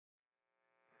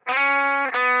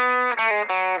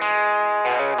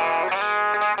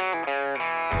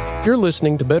You're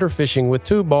listening to Better Fishing with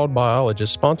two bald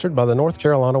biologists, sponsored by the North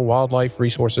Carolina Wildlife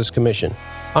Resources Commission.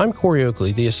 I'm Corey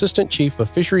Oakley, the Assistant Chief of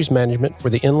Fisheries Management for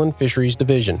the Inland Fisheries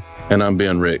Division. And I'm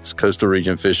Ben Ricks, Coastal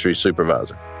Region Fisheries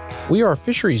Supervisor. We are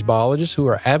fisheries biologists who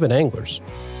are avid anglers.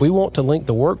 We want to link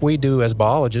the work we do as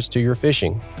biologists to your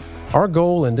fishing. Our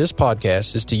goal in this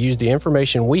podcast is to use the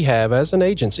information we have as an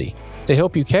agency to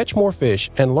help you catch more fish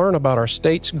and learn about our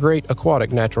state's great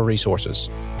aquatic natural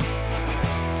resources.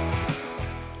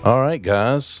 All right,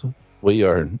 guys, we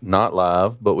are not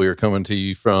live, but we are coming to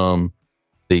you from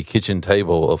the kitchen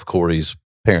table of Corey's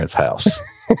parents' house.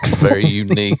 Very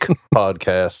unique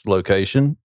podcast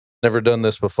location. Never done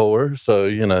this before, so,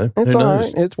 It's who all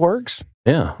knows? right. It works.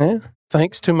 Yeah.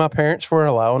 Thanks to my parents for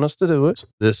allowing us to do it.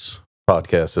 This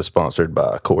podcast is sponsored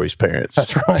by Corey's parents.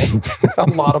 That's right. A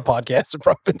lot of podcasts have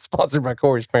probably been sponsored by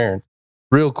Corey's parents.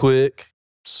 Real quick,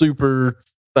 super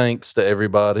thanks to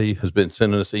everybody who's been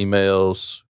sending us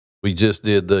emails. We just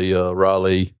did the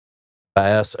Raleigh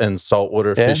Bass and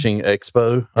Saltwater Fishing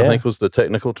Expo, I think was the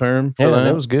technical term for that.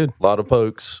 That was good. A lot of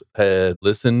folks had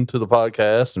listened to the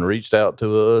podcast and reached out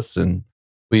to us, and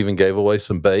we even gave away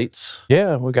some baits.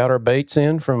 Yeah, we got our baits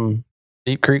in from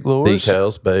Deep Creek Lures.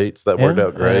 Decals, baits. That worked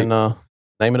out great. And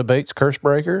name of the bait's Curse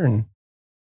Breaker, and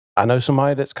I know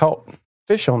somebody that's caught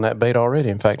fish on that bait already.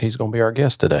 In fact, he's going to be our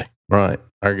guest today. Right.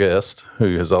 Our guest,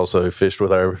 who has also fished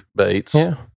with our baits.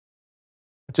 Yeah,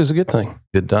 which is a good thing.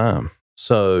 Good time.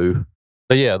 So,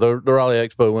 but yeah, the Raleigh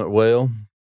Expo went well,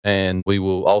 and we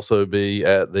will also be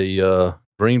at the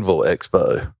Greenville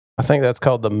Expo. I think that's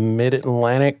called the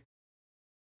Mid-Atlantic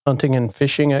Hunting and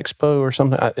Fishing Expo or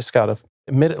something. It's got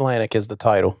Mid-Atlantic is the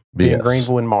title. Be in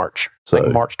Greenville in March. I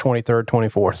think March 23rd,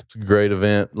 24th. It's a great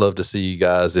event. Love to see you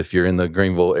guys. If you're in the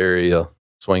Greenville area,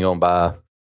 swing on by.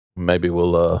 Maybe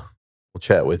we'll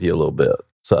chat with you a little bit.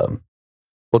 So,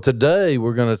 well, today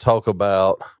we're going to talk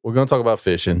about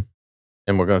fishing,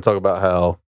 and we're going to talk about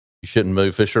how you shouldn't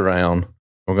move fish around.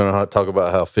 We're going to talk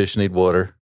about how fish need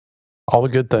water. All the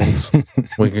good things.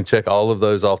 We can check all of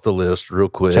those off the list real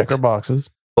quick. Check our boxes.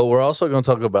 But we're also going to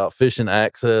talk about fishing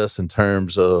access in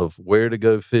terms of where to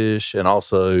go fish and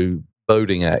also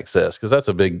boating access, because that's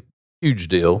a huge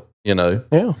deal,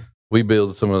 Yeah. We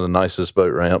build some of the nicest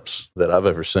boat ramps that I've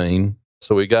ever seen.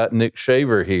 So we got Nick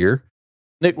Shaver here.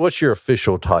 Nick, what's your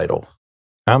official title?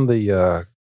 I'm the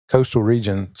Coastal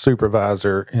Region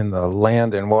Supervisor in the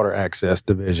Land and Water Access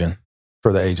Division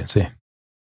for the agency.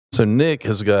 So Nick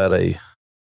has got I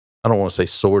don't want to say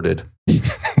sordid.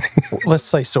 Let's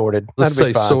say sordid. Let's That'd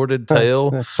be say fine. sordid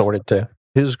tail. That's sordid tail.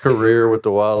 His career with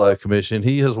the Wildlife Commission,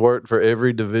 he has worked for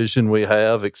every division we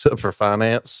have except for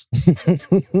finance.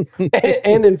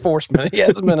 and enforcement. He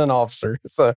hasn't been an officer.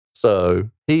 So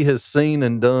he has seen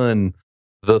and done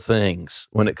the things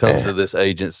when it comes to this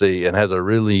agency and has a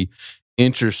really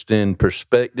interesting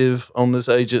perspective on this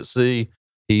agency.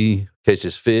 He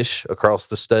catches fish across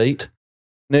the state.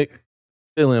 Nick,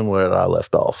 fill in where I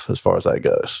left off as far as that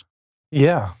goes.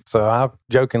 Yeah. So I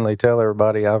jokingly tell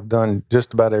everybody I've done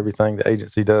just about everything the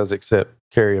agency does except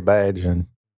carry a badge and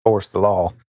enforce the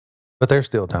law. But there's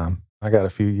still time. I got a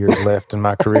few years left in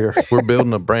my career. We're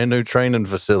building a brand new training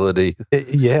facility.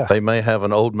 Yeah. They may have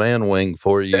an old man wing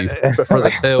for you for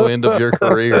the tail end of your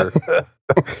career.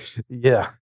 Yeah.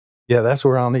 Yeah, that's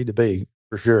where I'll need to be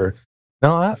for sure.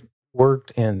 No, I've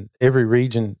worked in every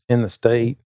region in the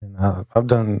state, and I've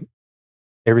done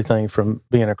everything from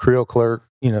being a creel clerk,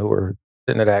 we're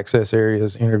sitting at access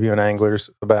areas, interviewing anglers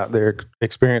about their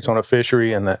experience on a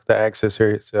fishery and the access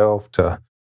area itself, to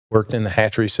worked in the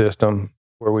hatchery system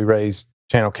where we raised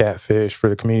channel catfish for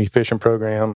the community fishing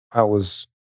program.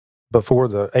 Before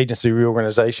the agency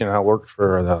reorganization, I worked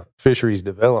for the fisheries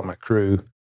development crew,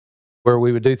 where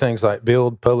we would do things like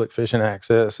build public fishing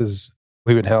accesses.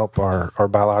 We would help our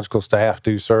biological staff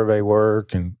do survey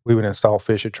work, and we would install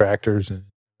fish attractors and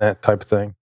that type of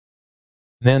thing.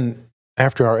 Then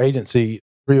after our agency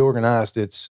reorganized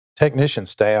its technician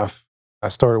staff, I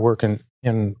started working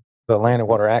in the Land and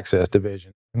Water Access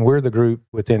Division. And we're the group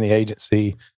within the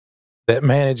agency that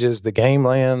manages the game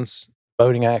lands,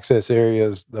 boating access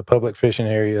areas, the public fishing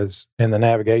areas, and the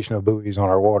navigational buoys on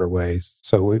our waterways.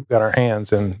 So we've got our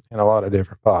hands in a lot of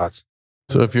different pots.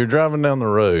 So if you're driving down the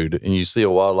road and you see a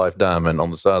wildlife diamond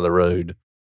on the side of the road,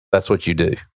 that's what you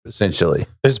do, essentially.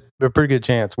 There's a pretty good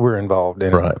chance we're involved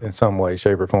in it in some way,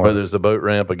 shape, or form. Whether it's a boat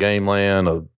ramp, a game land,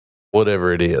 or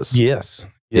whatever it is. Yes,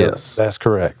 that's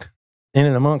correct. In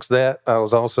and amongst that, I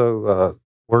was also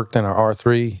worked in our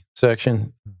R3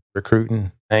 section,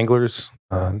 recruiting anglers,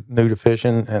 new to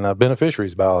fishing, and I've been a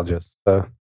fisheries biologist. So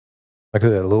like I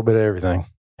said, a little bit of everything.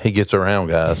 he gets around,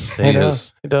 guys. He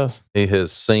does. He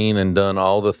has seen and done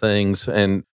all the things.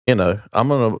 And, you know, I'm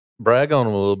going to brag on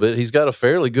him a little bit. He's got a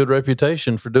fairly good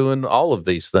reputation for doing all of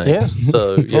these things. Yeah.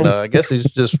 So, you know, I guess he's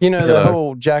just, the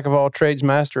whole jack of all trades,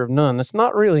 master of none. That's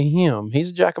not really him. He's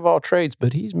a jack of all trades,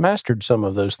 but he's mastered some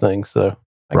of those things. So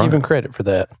I give him credit for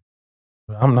that.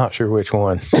 I'm not sure which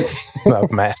one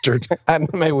I've mastered.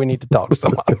 Maybe we need to talk to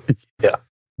somebody. Yeah.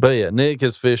 But yeah, Nick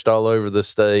has fished all over the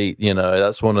state. You know,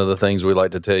 that's one of the things we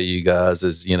like to tell you guys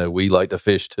is, you know, we like to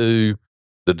fish too.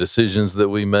 The decisions that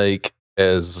we make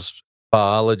as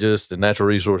biologists and natural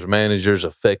resource managers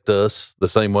affect us the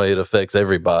same way it affects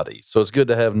everybody. So it's good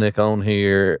to have Nick on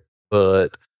here.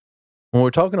 But when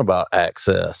we're talking about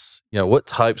access, you know, what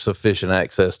types of fishing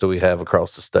access do we have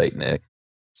across the state, Nick?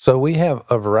 So we have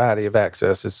a variety of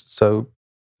accesses. So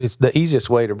it's the easiest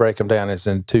way to break them down is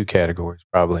in two categories,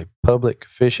 probably public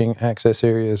fishing access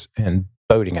areas and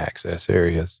boating access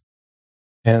areas.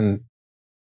 And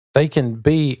they can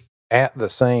be at the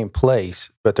same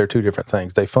place, but they're two different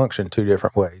things. They function two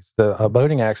different ways. A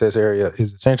boating access area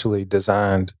is essentially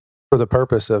designed for the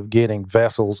purpose of getting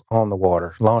vessels on the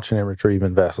water, launching and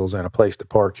retrieving vessels, and a place to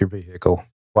park your vehicle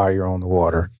while you're on the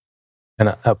water.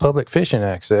 And a public fishing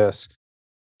access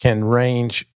can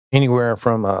range anywhere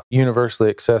from a universally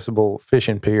accessible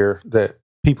fishing pier that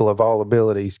people of all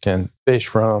abilities can fish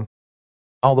from,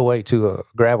 all the way to a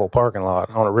gravel parking lot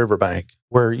on a riverbank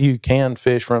where you can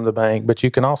fish from the bank, but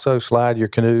you can also slide your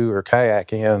canoe or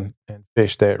kayak in and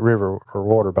fish that river or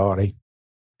water body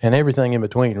and everything in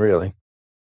between, really.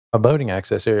 A boating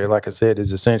access area, like I said,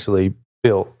 is essentially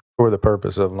built for the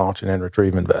purpose of launching and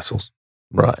retrieving vessels.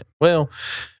 Right. Well,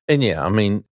 and yeah, I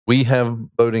mean, we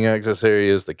have boating access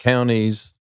areas, the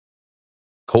counties,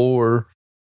 Corps,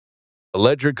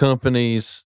 electric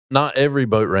companies. Not every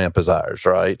boat ramp is ours,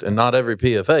 right? And not every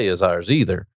PFA is ours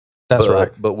either. That's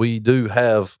right. But we do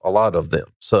have a lot of them.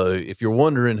 So if you're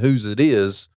wondering whose it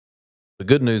is, the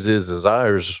good news is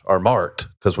ours are marked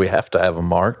because we have to have them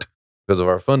marked because of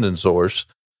our funding source.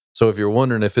 So if you're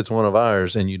wondering if it's one of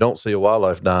ours and you don't see a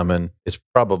wildlife diamond, it's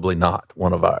probably not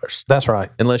one of ours. That's right.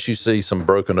 Unless you see some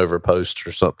broken over posts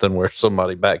or something where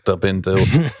somebody backed up into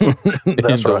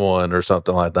one or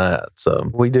something like that. So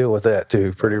we deal with that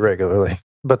too pretty regularly.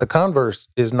 But the converse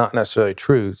is not necessarily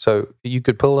true. So you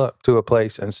could pull up to a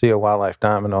place and see a wildlife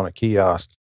diamond on a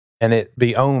kiosk and it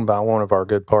be owned by one of our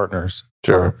good partners.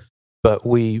 Sure. But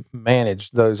we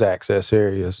manage those access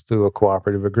areas through a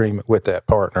cooperative agreement with that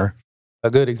partner. A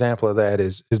good example of that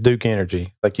is Duke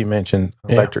Energy, like you mentioned,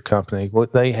 electric company.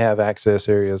 What they have access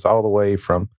areas all the way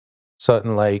from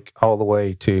Sutton Lake all the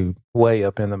way to way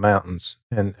up in the mountains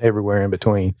and everywhere in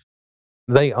between.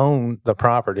 They own the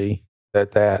property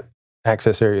that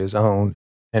access area is owned,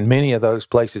 and many of those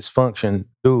places function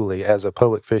dually as a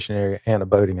public fishing area and a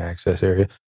boating access area.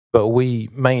 But we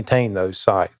maintain those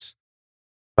sites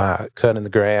by cutting the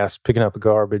grass, picking up the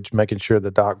garbage, making sure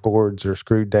the dock boards are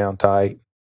screwed down tight,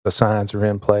 the signs are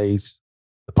in place,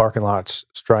 the parking lot's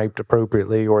striped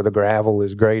appropriately, or the gravel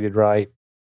is graded right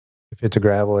if it's a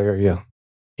gravel area.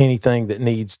 Anything that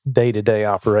needs day-to-day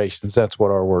operations, that's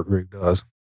what our work group does.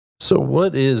 So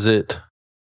what is it?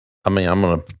 I mean, I'm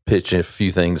going to pitch a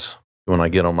few things when I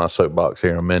get on my soapbox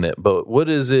here in a minute, but what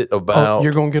is it about? Oh,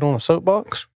 you're going to get on a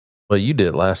soapbox? Well, you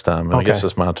did last time, and I guess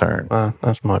it's my turn.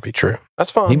 That might be true.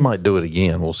 That's fine. He might do it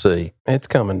again. We'll see. It's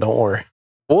coming. Don't worry.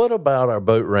 What about our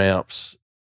boat ramps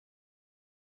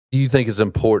do you think is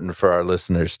important for our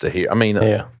listeners to hear? I mean,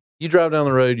 you drive down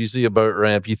the road, you see a boat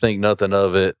ramp, you think nothing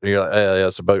of it. You're like, yeah,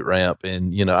 it's a boat ramp.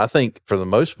 And, you know, I think for the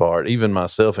most part, even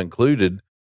myself included,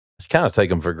 I kind of take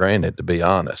them for granted, to be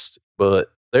honest.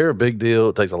 But they're a big deal.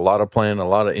 It takes a lot of planning, a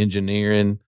lot of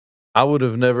engineering. I would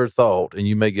have never thought, and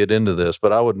you may get into this,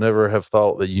 but I would never have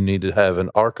thought that you need to have an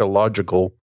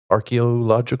archaeological,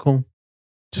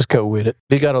 just go with it.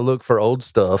 You got to look for old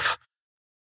stuff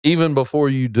even before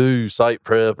you do site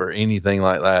prep or anything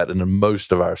like that in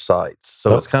most of our sites.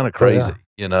 So it's kind of crazy.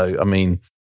 You know, I mean,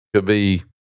 could be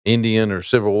Indian or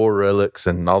Civil War relics,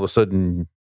 and all of a sudden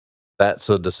that's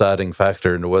a deciding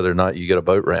factor into whether or not you get a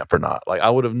boat ramp or not. Like, I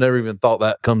would have never even thought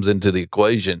that comes into the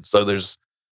equation. So there's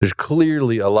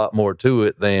clearly a lot more to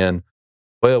it than,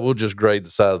 well, we'll just grade the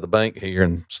side of the bank here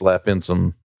and slap in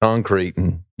some concrete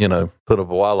and, you know, put up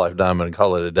a wildlife diamond and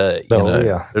call it a day.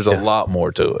 There's a lot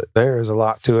more to it. There is a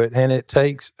lot to it. And it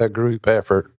takes a group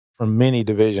effort from many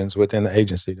divisions within the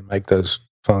agency to make those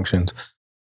functions.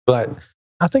 But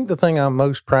I think the thing I'm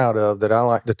most proud of that I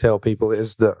like to tell people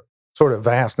is the sort of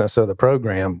vastness of the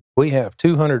program. We have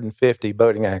 250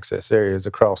 boating access areas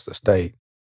across the state.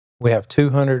 We have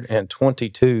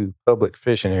 222 public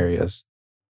fishing areas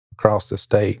across the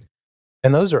state.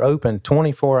 And those are open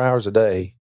 24 hours a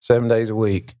day, 7 days a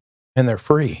week, and they're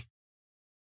free.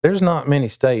 There's not many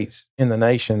states in the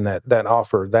nation that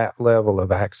offer that level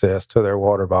of access to their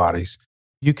water bodies.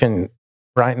 You can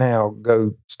right now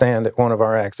go stand at one of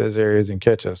our access areas and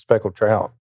catch a speckled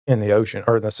trout in the ocean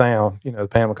or the sound, the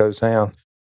Pamlico Sound,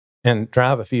 and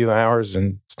drive a few hours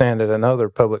and stand at another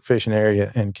public fishing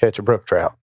area and catch a brook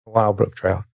trout, a wild brook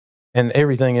trout, and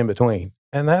everything in between.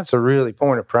 And that's a really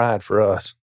point of pride for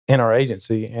us in our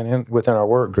agency and within our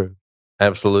work group.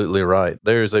 Absolutely right.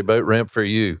 There's a boat ramp for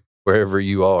you wherever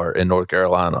you are in North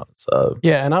Carolina. So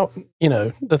yeah,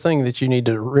 and the thing that you need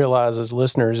to realize as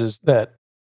listeners is that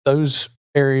those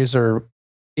areas are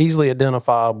easily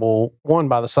identifiable, one,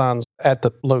 by the signs at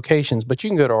the locations, but you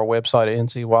can go to our website at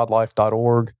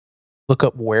ncwildlife.org, look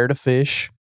up where to fish,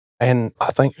 and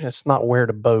I think it's not where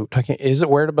to boat. Is it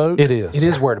where to boat? It is. It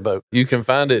is where to boat. you can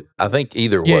find it, I think,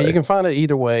 either way. Yeah, you can find it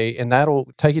either way, and that'll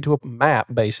take you to a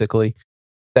map, basically,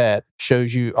 that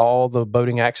shows you all the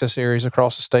boating access areas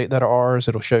across the state that are ours.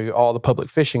 It'll show you all the public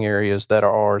fishing areas that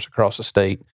are ours across the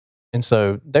state. And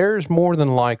so there's more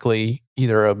than likely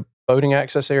either a boating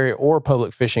access area or a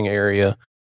public fishing area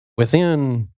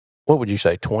within, what would you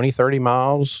say, 20, 30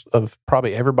 miles of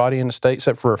probably everybody in the state,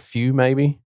 except for a few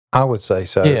maybe? I would say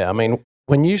so. Yeah, I mean,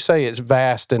 when you say it's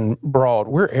vast and broad,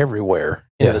 we're everywhere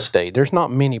in the state. There's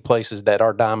not many places that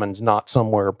our diamond's not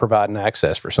somewhere providing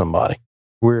access for somebody.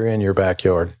 We're in your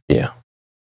backyard. Yeah.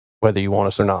 Whether you want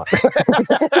us or not.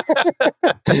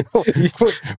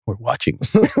 We're watching.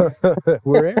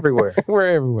 We're everywhere. We're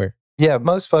everywhere. Yeah,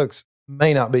 most folks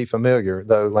may not be familiar,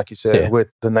 though, like you said, with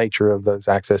the nature of those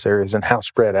access areas and how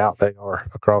spread out they are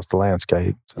across the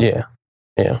landscape. So. Yeah.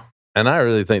 Yeah. And I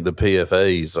really think the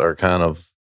PFAs are kind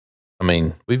of,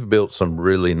 we've built some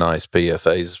really nice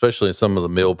PFAs, especially in some of the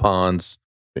mill ponds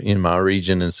in my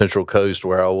region in Central Coast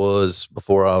where I was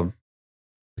before I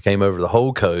came over the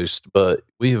whole coast. But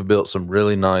we have built some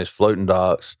really nice floating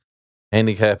docks,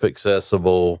 handicap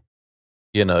accessible,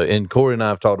 and Corey and I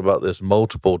have talked about this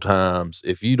multiple times.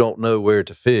 If you don't know where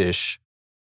to fish,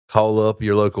 call up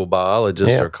your local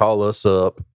biologist or call us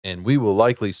up, and we will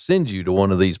likely send you to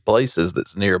one of these places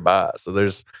that's nearby. So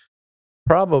there's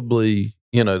probably,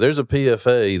 there's a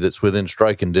PFA that's within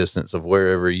striking distance of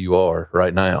wherever you are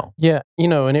right now. Yeah.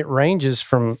 And it ranges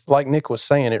from, like Nick was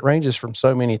saying, it ranges from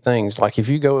so many things. Like if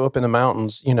you go up in the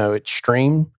mountains, it's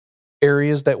stream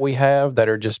areas that we have that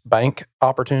are just bank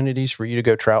opportunities for you to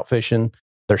go trout fishing.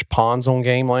 There's ponds on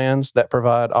game lands that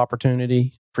provide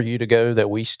opportunity for you to go that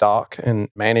we stock and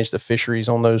manage the fisheries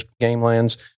on those game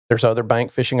lands. There's other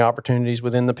bank fishing opportunities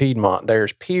within the Piedmont.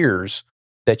 There's piers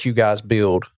that you guys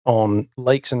build on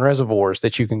lakes and reservoirs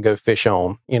that you can go fish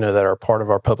on, that are part of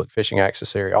our public fishing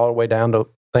access area, all the way down to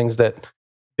things that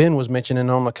Ben was mentioning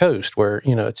on the coast where,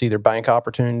 it's either bank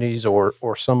opportunities or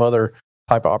some other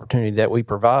type of opportunity that we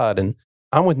provide. And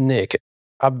I'm with Nick.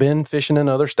 I've been fishing in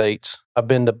other states. I've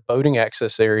been to boating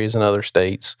access areas in other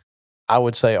states. I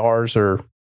would say ours are,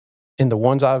 in the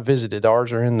ones I've visited,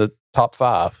 ours are in the top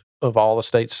 5 of all the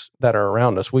states that are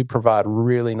around us. We provide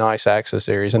really nice access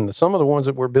areas. And some of the ones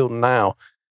that we're building now,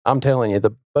 I'm telling you,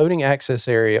 the boating access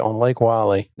area on Lake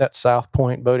Wiley, that South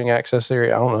Point boating access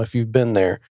area, I don't know if you've been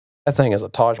there. That thing is a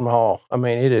Taj Mahal.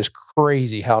 It is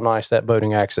crazy how nice that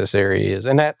boating access area is.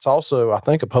 And that's also, I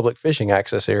think, a public fishing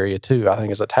access area too, I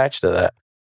think is attached to that.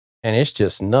 And it's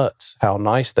just nuts how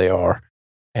nice they are.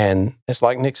 And it's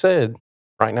like Nick said,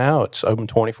 right now it's open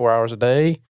 24 hours a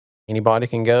day. Anybody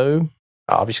can go.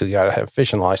 Obviously, you got to have a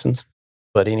fishing license,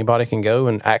 but anybody can go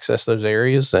and access those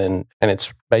areas, and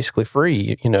it's basically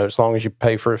free, as long as you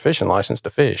pay for a fishing license to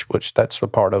fish, which that's a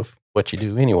part of what you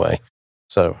do anyway.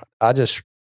 So I just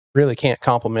really can't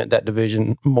compliment that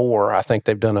division more. I think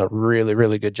they've done a really,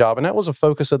 really good job. And that was a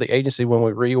focus of the agency when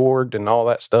we reorged and all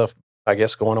that stuff, I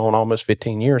guess going on almost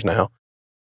 15 years now,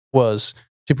 was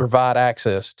to provide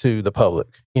access to the public.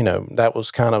 That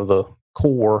was kind of the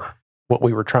core, what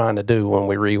we were trying to do when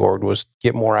we reorged, was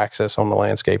get more access on the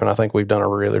landscape. And I think we've done a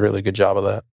really, really good job of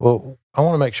that. Well, I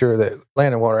want to make sure that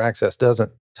Land and Water Access doesn't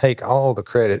take all the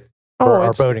credit for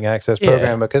our boating access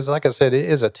program, because like I said, it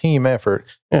is a team effort.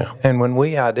 Yeah. And when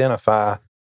we identify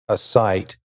a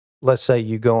site, let's say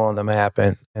you go on the map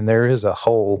and there is a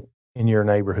hole in your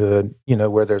neighborhood,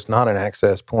 where there's not an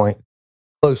access point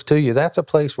close to you, that's a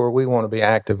place where we want to be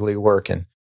actively working.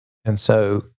 And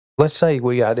so let's say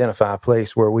we identify a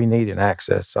place where we need an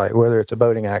access site, whether it's a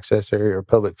boating access area or a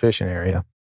public fishing area.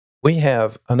 We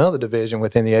have another division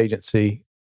within the agency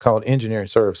called Engineering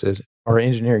Services, or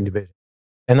Engineering Division.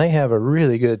 And they have a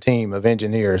really good team of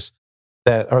engineers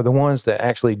that are the ones that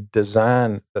actually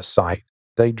design the site.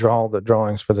 They draw the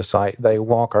drawings for the site. They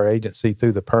walk our agency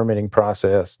through the permitting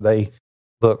process. They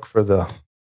look for the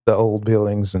old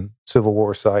buildings and Civil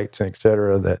War sites, et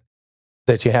cetera,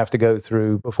 that you have to go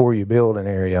through before you build an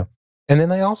area. And then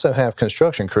they also have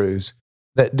construction crews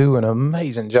that do an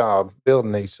amazing job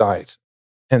building these sites.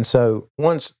 And so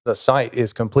once the site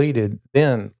is completed,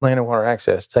 then Land and Water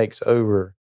Access takes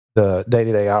over the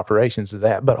day-to-day operations of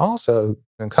that. But also,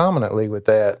 concomitantly with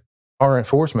that, our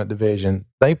enforcement division,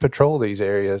 they patrol these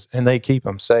areas and they keep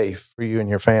them safe for you and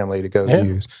your family to go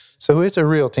use. So it's a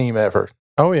real team effort.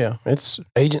 Oh, yeah. It's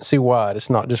agency-wide. It's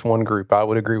not just one group. I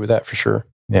would agree with that for sure.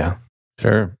 Yeah.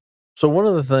 Sure. So one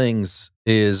of the things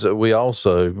is we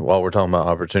also, while we're talking about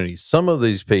opportunities, some of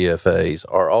these PFAs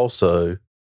are also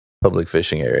public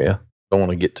fishing area. Don't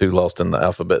want to get too lost in the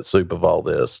alphabet soup of all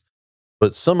this.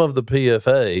 But some of the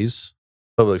PFAs,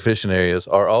 public fishing areas,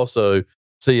 are also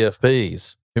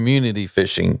CFPs, community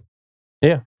fishing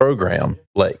program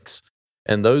lakes.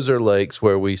 And those are lakes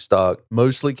where we stock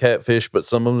mostly catfish, but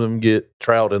some of them get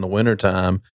trout in the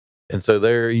wintertime. And so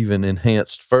they're even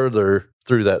enhanced further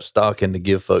through that stocking to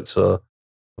give folks a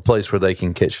place where they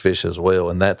can catch fish as well.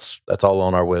 And that's all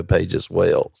on our webpage as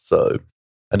well. So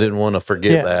I didn't want to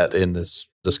forget that in this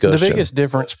discussion. The biggest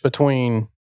difference between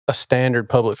a standard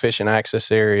public fishing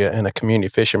access area and a community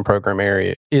fishing program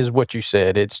area is what you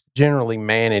said. It's generally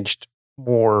managed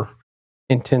more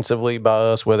intensively by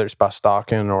us, whether it's by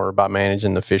stocking or by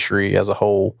managing the fishery as a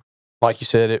whole. Like you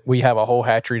said, we have a whole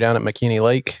hatchery down at McKinney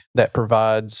Lake that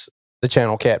provides the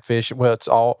channel catfish. Well,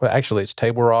 it's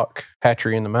Table Rock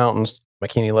Hatchery in the mountains,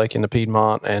 McKinney Lake in the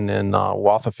Piedmont, and then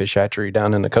Watha Fish Hatchery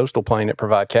down in the coastal plain that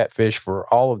provide catfish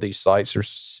for all of these sites. There's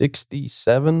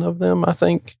 67 of them, I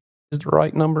think, is the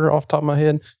right number off the top of my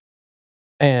head.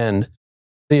 And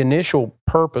the initial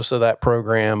purpose of that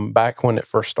program back when it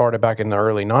first started back in the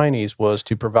early 90s was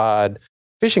to provide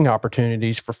fishing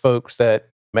opportunities for folks that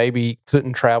maybe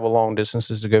couldn't travel long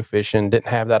distances to go fishing, didn't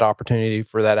have that opportunity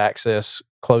for that access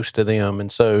close to them. And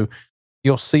so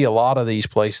you'll see a lot of these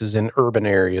places in urban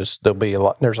areas.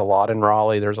 There's a lot in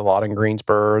Raleigh, there's a lot in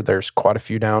Greensboro, there's quite a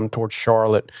few down towards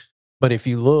Charlotte. But if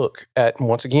you look at,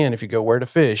 once again, if you go where to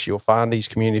fish, you'll find these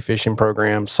community fishing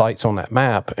program sites on that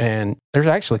map. And there's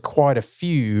actually quite a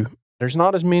few. There's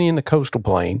not as many in the coastal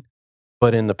plain,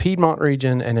 but in the Piedmont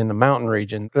region and in the mountain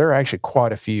region, there are actually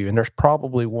quite a few. And there's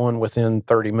probably one within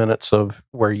 30 minutes of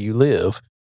where you live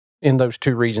in those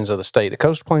two regions of the state. The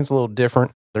coastal plain's a little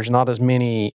different. There's not as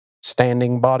many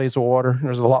standing bodies of water.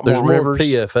 There's a lot more rivers.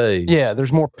 PFAs. Yeah,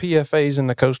 there's more PFAs in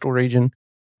the coastal region.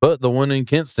 But the one in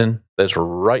Kinston that's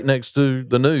right next to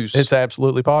the news, it's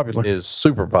absolutely popular. Is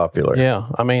super popular. Yeah.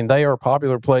 I mean, they are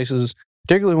popular places,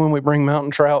 particularly when we bring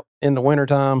mountain trout in the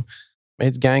wintertime.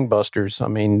 It's gangbusters. I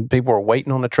mean, people are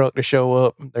waiting on the truck to show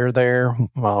up. They're there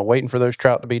waiting for those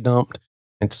trout to be dumped.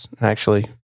 It's actually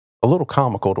a little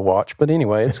comical to watch. But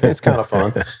anyway, it's kind of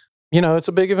fun. It's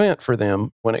a big event for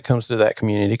them when it comes to that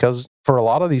community because for a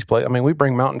lot of these places, I mean, we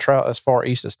bring mountain trout as far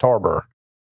east as Tarboro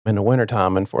in the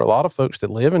wintertime. And for a lot of folks that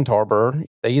live in Tarboro,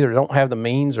 they either don't have the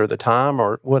means or the time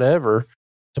or whatever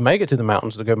to make it to the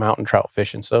mountains to go mountain trout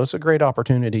fishing. So it's a great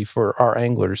opportunity for our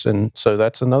anglers. And so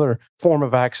that's another form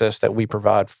of access that we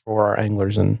provide for our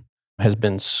anglers and has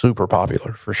been super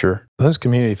popular for sure. Those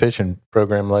community fishing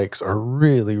program lakes are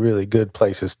really, really good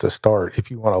places to start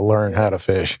if you want to learn how to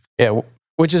fish. Yeah,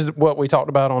 which is what we talked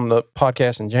about on the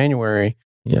podcast in January.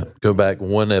 Yeah, go back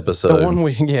one episode.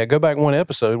 Go back one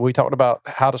episode. We talked about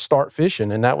how to start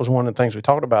fishing, and that was one of the things we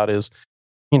talked about is,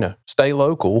 stay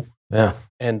local. Yeah.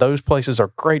 And those places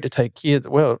are great to take kids.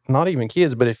 Well, not even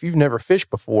kids, but if you've never fished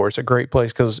before, it's a great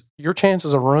place because your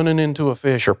chances of running into a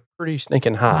fish are pretty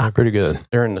stinking high. Pretty good.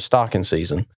 During the stocking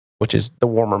season, which is the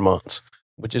warmer months,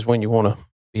 which is when you want to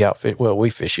be out fish. Well, we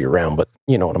fish year round, but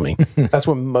you know what I mean. That's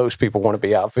when most people want to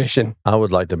be out fishing. I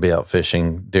would like to be out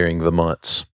fishing during the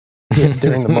months. Yeah,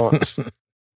 during the months.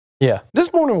 Yeah,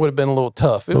 this morning would have been a little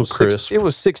tough. It was crisp. It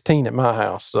was 16 at my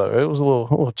house, so it was a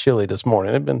little chilly this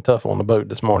morning. It'd been tough on the boat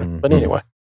this morning, but anyway.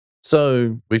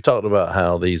 So we've talked about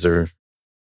how these are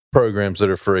programs that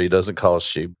are free, doesn't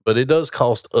cost you, but it does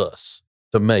cost us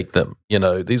to make them.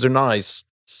 These are nice,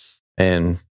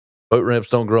 and boat ramps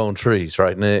don't grow on trees,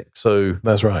 right, Nick? So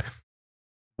that's right.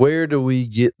 Where do we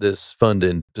get this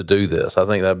funding to do this? I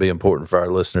think that'd be important for our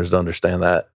listeners to understand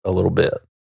that a little bit.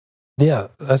 Yeah,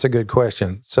 that's a good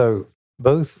question. So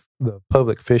both the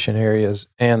public fishing areas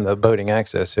and the boating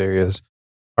access areas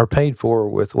are paid for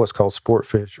with what's called sport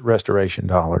fish restoration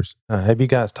dollars. Have you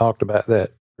guys talked about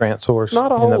that grant source?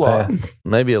 Not a whole lot.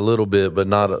 Maybe a little bit, but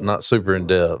not super in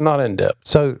depth. Not in depth.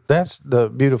 So that's the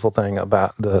beautiful thing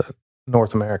about the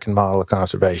North American model of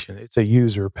conservation. It's a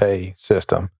user pay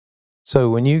system. So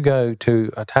when you go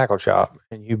to a tackle shop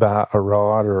and you buy a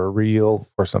rod or a reel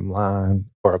or some line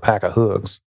or a pack of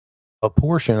hooks, a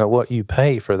portion of what you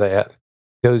pay for that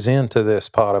goes into this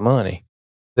pot of money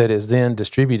that is then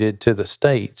distributed to the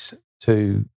states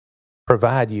to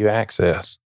provide you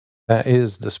access. That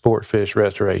is the Sport Fish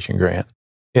Restoration Grant.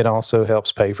 It also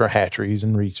helps pay for hatcheries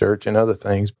and research and other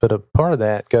things, but a part of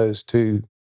that goes to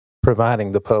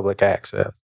providing the public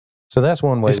access. So that's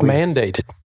one way. It's mandated.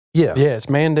 Yeah. Yeah, it's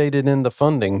mandated in the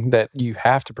funding that you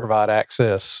have to provide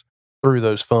access through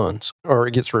those funds or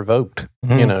it gets revoked,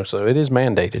 so it is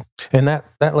mandated. And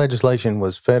that legislation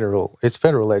was federal. It's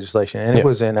federal legislation, and it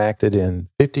was enacted in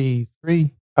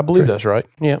 53. I believe that's right.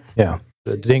 Yeah. Yeah.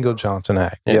 The Dingell-Johnson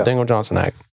Act. Yeah, Dingell-Johnson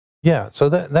Act. Yeah. So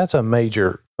that's a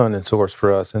major funding source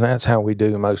for us, and that's how we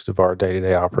do most of our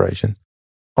day-to-day operations.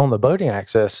 On the boating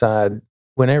access side,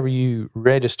 whenever you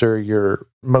register your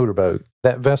motorboat,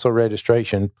 that vessel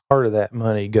registration, part of that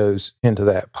money goes into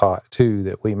that pot too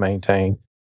that we maintain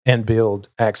and build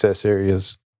access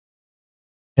areas.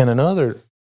 And another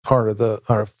part of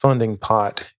our funding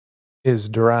pot is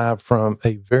derived from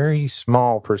a very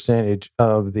small percentage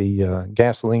of the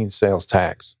gasoline sales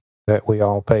tax that we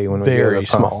all pay when we go to the Very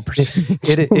pump. small percentage.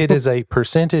 It is a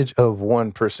percentage of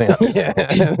 1%. Yeah,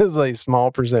 it is a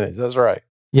small percentage. That's right.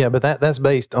 Yeah, but that's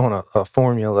based on a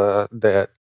formula that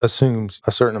assumes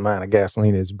a certain amount of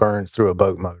gasoline is burned through a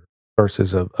boat motor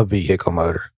versus a vehicle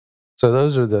motor. So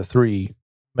those are the three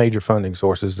major funding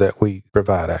sources that we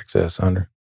provide access under.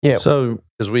 Yeah. So,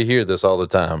 as we hear this all the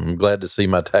time, I'm glad to see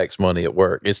my tax money at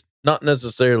work. It's not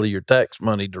necessarily your tax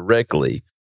money directly.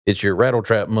 It's your rattle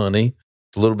trap money.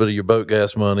 It's a little bit of your boat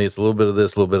gas money. It's a little bit of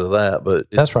this, a little bit of that. But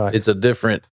that's right. It's a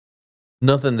different,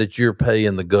 nothing that you're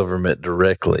paying the government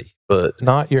directly, but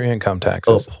not your income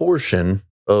taxes. A portion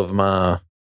of my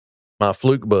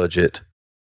fluke budget,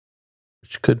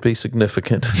 which could be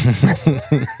significant.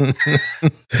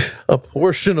 A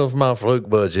portion of my fluke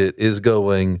budget is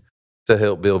going to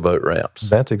help build boat ramps.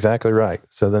 That's exactly right.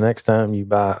 So the next time you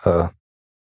buy a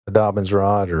Dobbins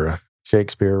rod or a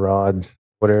Shakespeare rod,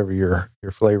 whatever your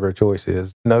flavor of choice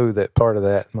is, know that part of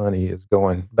that money is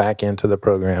going back into the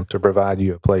program to provide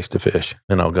you a place to fish.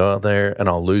 And I'll go out there and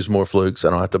I'll lose more flukes.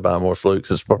 I don't have to buy more flukes.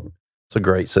 It's a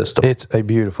great system. It's a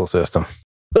beautiful system.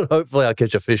 But hopefully I'll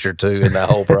catch a fish or two in that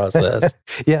whole process.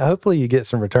 Yeah, hopefully you get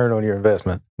some return on your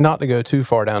investment. Not to go too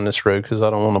far down this road because I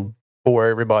don't want to bore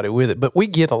everybody with it, but we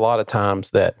get a lot of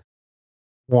times that,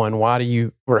 one, why do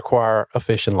you require a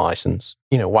fishing license?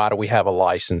 Why do we have a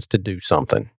license to do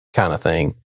something kind of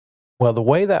thing? Well, the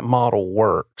way that model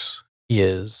works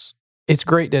is it's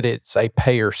great that it's a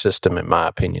payer system, in my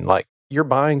opinion. Like you're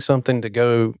buying something to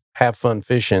go have fun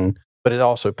fishing, but it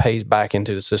also pays back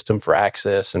into the system for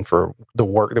access and for the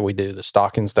work that we do, the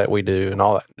stockings that we do and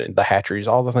all that, the hatcheries,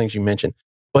 all the things you mentioned.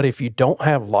 But if you don't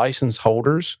have license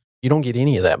holders, you don't get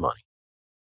any of that money.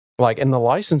 And the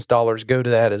license dollars go to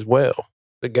that as well.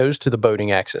 It goes to the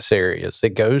boating access areas.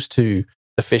 It goes to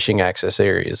the fishing access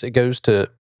areas. It goes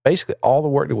to basically all the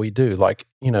work that we do.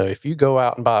 If you go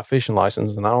out and buy a fishing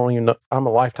license, and I don't even know, I'm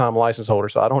a lifetime license holder,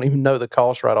 so I don't even know the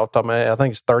cost right off the top of my head. I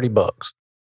think it's $30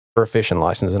 for a fishing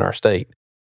license in our state.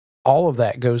 All of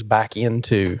that goes back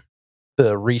into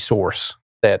the resource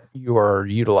that you are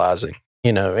utilizing.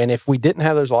 And if we didn't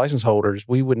have those license holders,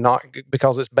 we would not,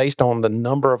 because it's based on the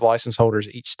number of license holders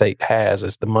each state has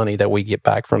as the money that we get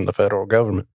back from the federal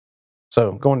government.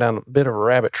 So going down a bit of a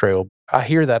rabbit trail, I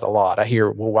hear that a lot. I hear,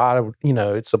 well, why,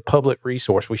 it's a public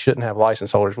resource. We shouldn't have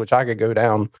license holders, which I could go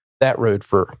down that road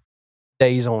for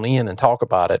days on end and talk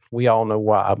about it. We all know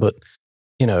why. But,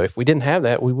 if we didn't have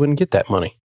that, we wouldn't get that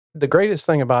money. The greatest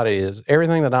thing about it is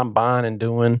everything that I'm buying and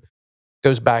doing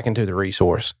goes back into the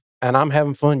resource. And I'm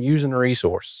having fun using the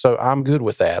resource. So I'm good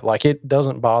with that. It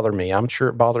doesn't bother me. I'm sure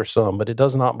it bothers some, but it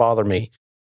does not bother me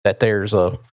that there's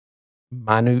a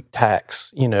minute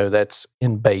tax, that's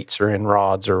in baits or in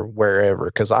rods or wherever,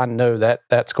 because I know that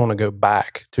that's going to go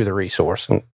back to the resource.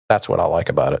 And that's what I like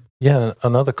about it. Yeah.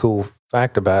 Another cool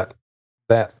fact about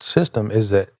that system is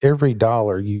that every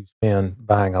dollar you spend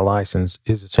buying a license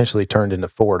is essentially turned into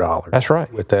 $4. That's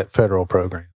right. With that federal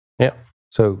program. Yeah.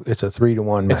 So it's a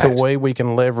 3-to-1 match. It's a way we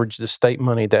can leverage the state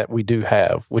money that we do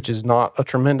have, which is not a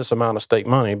tremendous amount of state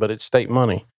money, but it's state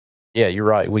money. Yeah, you're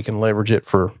right. We can leverage it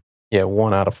for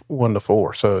 1 to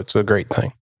 4. So it's a great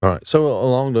thing. All right. So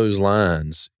along those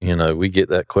lines, we get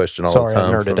that question all the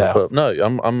time. I nerded out. No,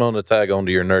 I'm going to tag on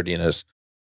to your nerdiness.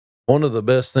 One of the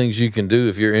best things you can do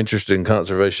if you're interested in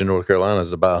conservation in North Carolina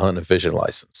is to buy a hunting and fishing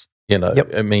license.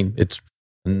 Yep. I mean, it's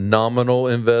nominal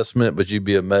investment, but you'd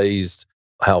be amazed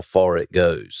how far it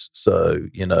goes. So,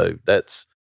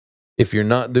 if you're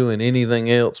not doing anything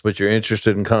else, but you're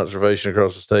interested in conservation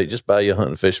across the state, just buy you a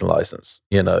hunting fishing license,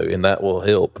 and that will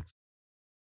help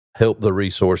the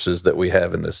resources that we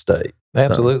have in this state.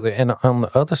 Absolutely. And on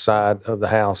the other side of the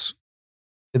house,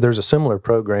 there's a similar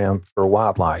program for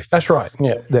wildlife. That's right.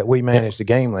 Yeah. That we manage the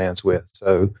game lands with.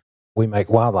 So we make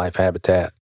wildlife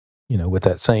habitat, with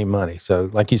that same money. So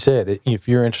like you said, if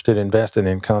you're interested in investing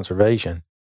in conservation,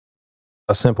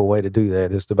 a simple way to do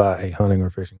that is to buy a hunting or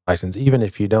fishing license, even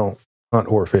if you don't hunt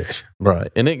or fish. Right.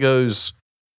 And it goes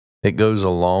a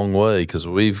long way because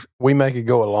we make it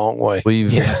go a long way. we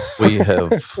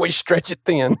have We stretch it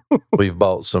thin. we've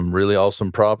bought some really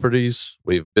awesome properties.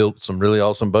 We've built some really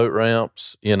awesome boat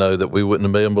ramps, that we wouldn't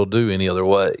have been able to do any other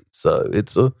way. So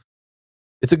it's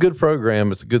a good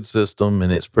program. It's a good system,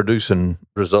 and it's producing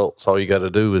results. All you got to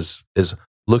do is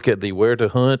look at the where to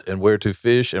hunt and where to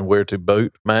fish and where to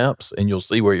boat maps, and you'll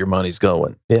see where your money's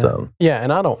going. Yeah. So, yeah,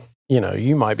 and I don't,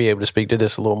 you might be able to speak to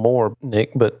this a little more,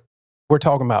 Nick, but we're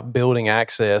talking about building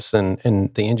access and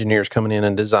the engineers coming in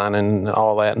and designing and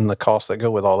all that and the costs that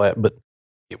go with all that. But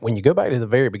when you go back to the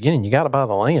very beginning, you got to buy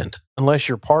the land. Unless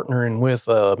you're partnering with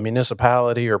a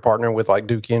municipality or partnering with like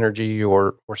Duke Energy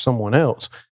or someone else,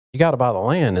 you got to buy the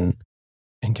land. And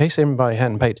in case everybody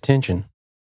hadn't paid attention,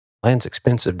 land's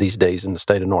expensive these days in the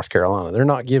state of North Carolina. They're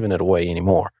not giving it away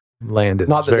anymore. Land is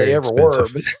not that very they ever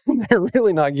expensive. were, but they're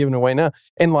really not giving it away now.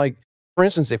 And like, for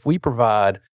instance, if we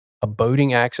provide a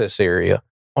boating access area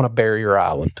on a barrier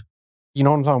island, you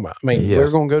know what I'm talking about? I mean, Yes.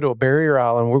 we're going to go to a barrier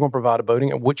island. We're going to provide a boating,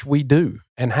 which we do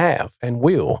and have and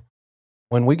will.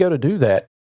 When we go to do that,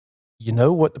 you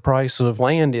know what the price of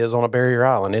land is on a barrier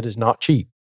island. It is not cheap.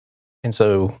 And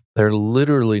so they're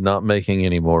literally not making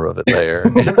any more of it there,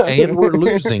 and we're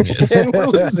losing it. And we're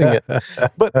losing it.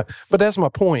 But that's my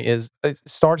point is it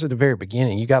starts at the very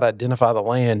beginning. You got to identify the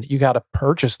land. You got to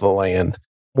purchase the land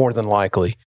more than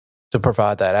likely to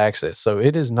provide that access. So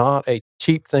it is not a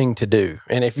cheap thing to do.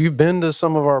 And if you've been to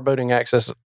some of our boating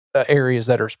access areas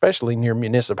that are especially near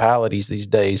municipalities these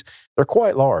days, they're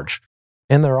quite large.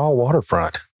 And they're all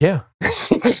waterfront. Yeah.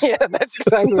 Yeah, that's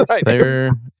exactly right.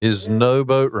 There is no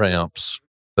boat ramps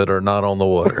that are not on the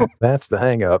water. That's the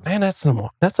hang up. Man, that's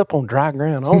up on dry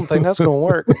ground. I don't think that's going to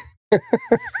work.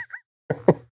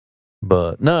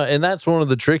 But no, and that's one of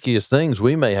the trickiest things.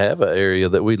 We may have an area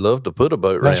that we'd love to put a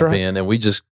boat That's ramp right. in, and we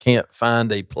just can't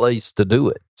find a place to do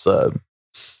it. So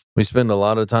we spend a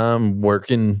lot of time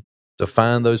working to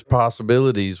find those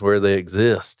possibilities where they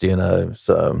exist,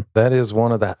 So That is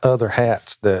one of the other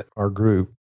hats that our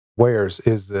group wears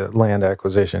is the land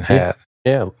acquisition hat.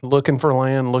 Yeah, looking for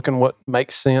land, looking what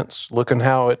makes sense, looking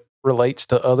how it relates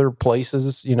to other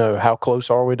places, how close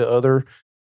are we to other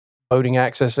boating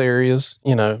access areas?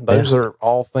 Those are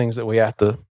all things that we have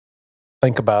to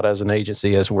think about as an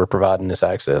agency as we're providing this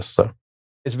access. So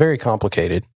it's very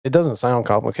complicated. It doesn't sound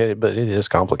complicated, but it is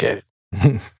complicated.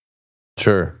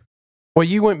 Sure. Well,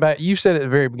 you went back, you said at the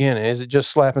very beginning, is it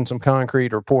just slapping some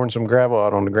concrete or pouring some gravel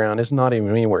out on the ground? It's not even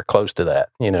anywhere close to that.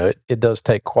 It does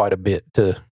take quite a bit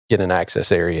to get an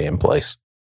access area in place.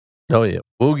 Oh, yeah.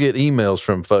 We'll get emails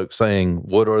from folks saying,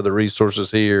 what are the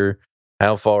resources here?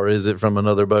 How far is it from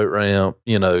another boat ramp?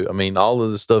 All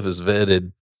of this stuff is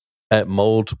vetted at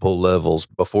multiple levels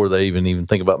before they even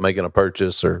think about making a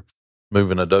purchase or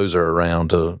moving a dozer around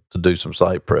to do some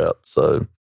site prep. So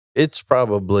it's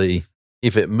probably,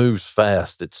 if it moves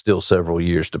fast, it's still several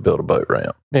years to build a boat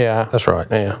ramp. Yeah, That's right.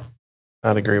 yeah.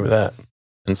 I'd agree with that.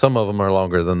 And some of them are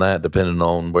longer than that, depending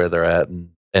on where they're at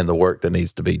and the work that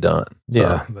needs to be done.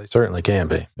 Yeah, they certainly can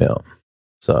be. Yeah.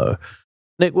 So,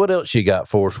 Nick, what else you got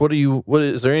for us?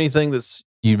 Is there anything that's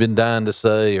you've been dying to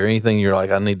say or anything you're like,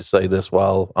 I need to say this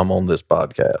while I'm on this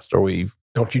podcast? Or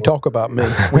Don't you talk about me.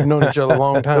 We've known each other a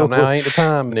long time. Now ain't the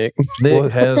time, Nick.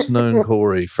 Nick has known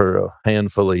Corey for a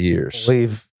handful of years.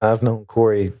 I've known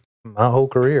Corey my whole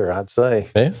career, I'd say.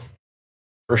 Yeah,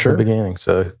 for sure. The beginning.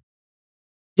 So,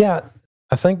 yeah,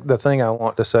 I think the thing I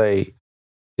want to say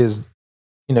is,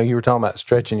 you were talking about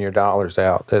stretching your dollars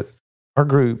out, that our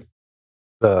group,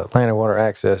 the Land and Water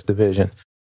Access Division,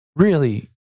 really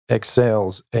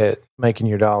excels at making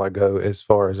your dollar go as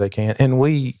far as they can. And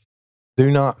we do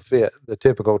not fit the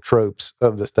typical tropes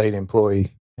of the state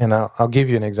employee. And I'll give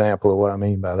you an example of what I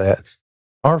mean by that.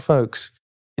 Our folks,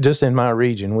 just in my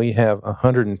region, we have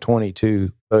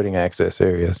 122 boating access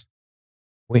areas.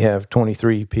 We have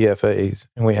 23 PFAs,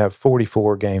 and we have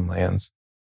 44 game lands.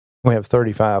 We have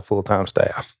 35 full-time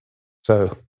staff. So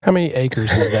How many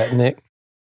acres is that, Nick?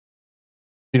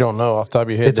 You don't know off the top of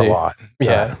your head. it's a lot.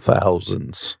 Yeah.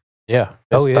 Thousands. Yeah.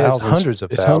 Oh, yeah. thousands. It's hundreds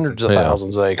of It's thousands. hundreds of Yeah.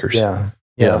 thousands of acres. Yeah.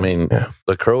 Yeah. Yeah.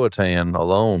 The Croatan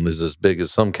alone is as big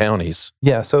as some counties.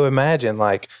 Yeah. So imagine,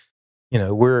 like,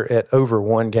 we're at over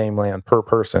 1 game land per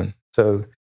person. So,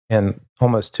 and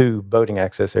almost 2 boating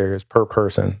access areas per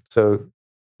person. So,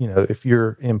 if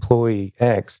you're employee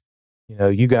X,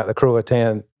 you got the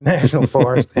Croatan National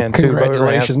Forest and 2 boat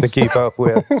ramps to keep up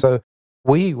with. So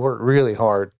we work really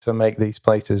hard to make these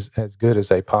places as good as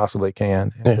they possibly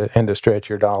can and to stretch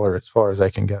your dollar as far as they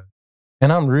can go.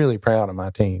 And I'm really proud of my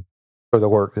team for the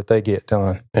work that they get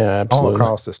done all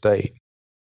across the state.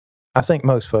 I think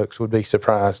most folks would be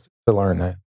surprised to learn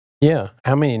that. Yeah.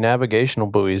 How many navigational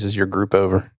buoys is your group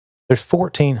over? There's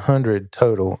 1,400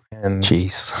 total. And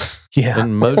jeez. Yeah.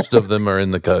 And most of them are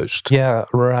in the coast. Yeah,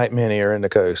 right. Many are in the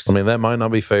coast. I mean, that might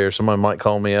not be fair. Somebody might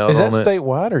call me out on it. Is that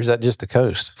statewide or is that just the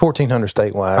coast? 1,400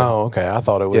 statewide. Oh, okay. I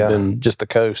thought it would have been just the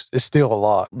coast. It's still a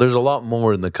lot. There's a lot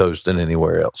more in the coast than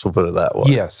anywhere else. We'll put it that way.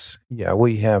 Yes. Yeah,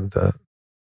 we have the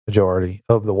majority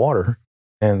of the water.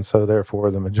 And so,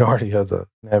 therefore, the majority of the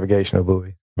navigational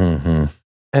buoy. Mm-hmm.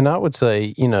 And I would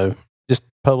say, just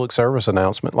public service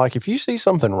announcement. Like if you see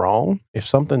something wrong, if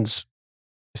something's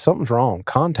wrong,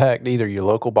 contact either your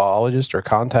local biologist or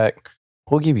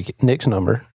we'll give you Nick's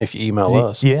number if you email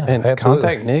us. Yeah, and absolutely.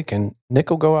 Contact Nick, and Nick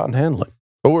will go out and handle it.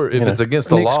 Or if it's against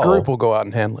the law. Nick's group will go out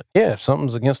and handle it. Yeah, if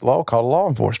something's against the law, call law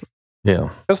enforcement.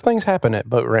 Yeah. Because things happen at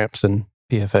boat ramps and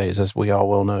PFAs, as we all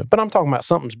well know. But I'm talking about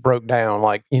something's broke down,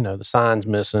 like, the sign's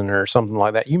missing or something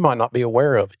like that. You might not be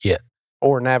aware of it yet.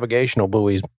 Or navigational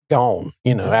buoy's gone,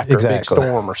 after a big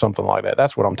storm or something like that.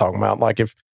 That's what I'm talking about. Like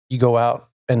if you go out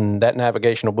and that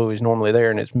navigational buoy is normally there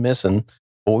and it's missing,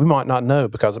 well, we might not know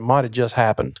because it might have just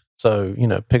happened. So,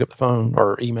 pick up the phone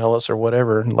or email us or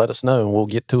whatever and let us know, and we'll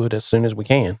get to it as soon as we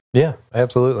can. Yeah,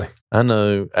 absolutely. I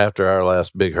know after our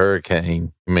last big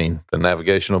hurricane, the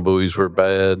navigational buoys were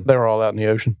bad. They were all out in the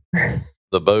ocean.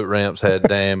 The boat ramps had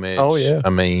damage. Oh, yeah.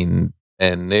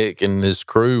 And Nick and his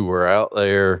crew were out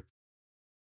there,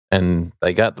 and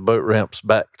they got the boat ramps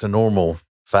back to normal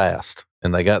fast,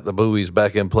 and they got the buoys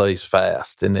back in place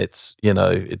fast. And it's,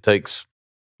 it takes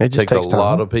a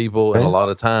lot of people and a lot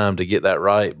of time to get that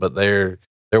right, but they're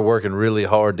working really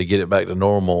hard to get it back to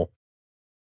normal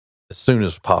as soon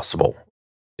as possible.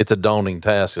 It's a daunting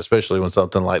task, especially when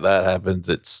something like that happens.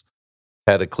 It's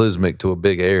cataclysmic to a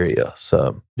big area.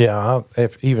 So yeah,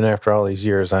 even after all these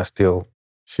years, I still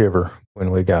shiver when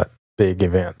we got big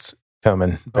events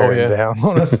coming down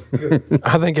on us.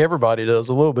 I think everybody does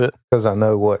a little bit. Because I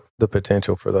know what the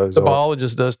potential for those The are.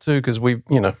 biologist does too, because we've,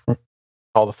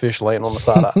 all the fish laying on the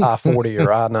side of I-40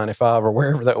 or I-95 or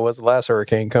wherever that was the last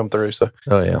hurricane come through. So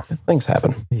things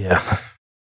happen. Yeah.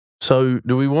 So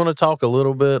do we want to talk a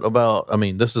little bit about,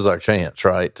 this is our chance,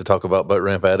 right, to talk about boat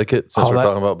ramp etiquette since we're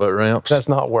talking about boat ramps? That's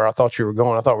not where I thought you were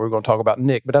going. I thought we were going to talk about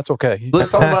Nick, but that's okay.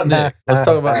 Let's talk about Nick. Let's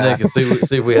talk about Nick and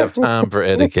see if we have time for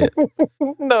etiquette.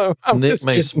 No, Nick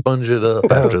may sponge it up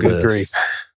after this. Grief.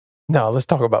 No, let's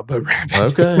talk about boat ramp.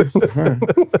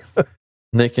 Okay.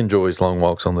 Nick enjoys long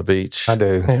walks on the beach. I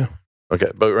do. Yeah.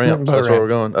 Okay, boat ramps. That's where we're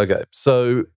going. Okay,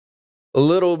 so a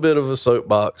little bit of a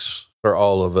soapbox for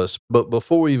all of us. But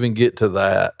before we even get to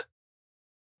that,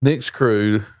 Nick's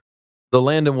crew, the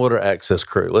Land and Water Access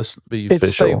crew, let's be official.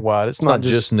 It's statewide. It's not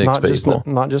just Nick's people.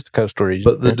 Not just the coastal region.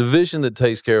 But the division that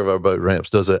takes care of our boat ramps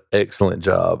does an excellent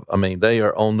job. They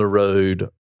are on the road.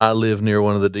 I live near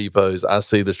one of the depots. I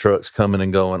see the trucks coming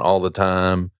and going all the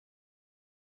time.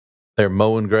 They're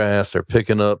mowing grass. They're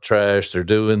picking up trash. They're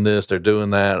doing this. They're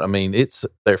doing that.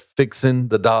 They're fixing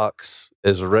the docks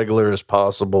as regular as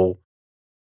possible.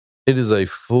 It is a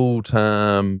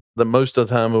full-time, most of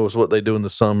the time it was what they do in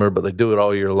the summer, but they do it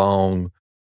all year long.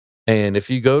 And if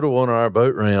you go to one of our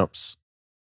boat ramps,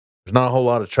 there's not a whole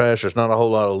lot of trash. There's not a whole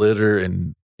lot of litter,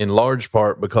 and in large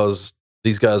part because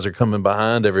these guys are coming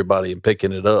behind everybody and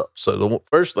picking it up. So the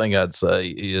first thing I'd say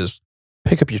is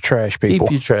pick up your trash, people.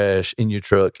 Keep your trash in your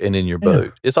truck and in your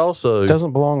boat. It's also... It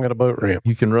doesn't belong at a boat ramp.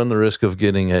 You can run the risk of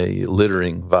getting a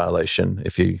littering violation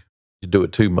if you do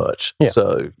it too much. Yeah.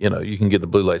 So, you can get the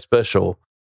blue light special,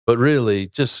 but really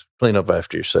just clean up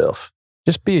after yourself.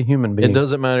 Just be a human being. It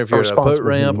doesn't matter if you're at a boat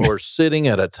ramp or sitting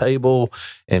at a table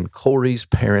in Corey's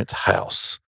parents'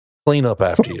 house. Clean up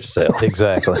after yourself.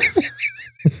 Exactly.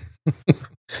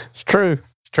 It's true.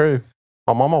 It's true.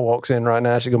 My mama walks in right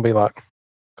now. She's going to be like,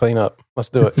 clean up. Let's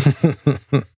do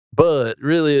it. But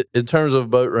really, in terms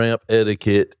of boat ramp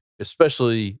etiquette,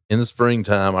 especially in the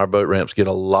springtime, our boat ramps get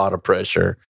a lot of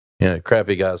pressure.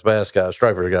 Crappie guys, bass guys,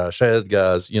 striper guys, shad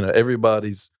guys,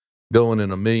 everybody's going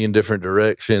in a million different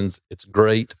directions. It's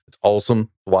great. It's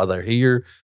awesome. Why they're here.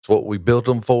 It's what we built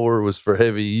them for, was for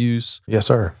heavy use. Yes,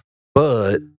 sir.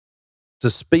 But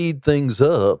to speed things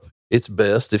up, it's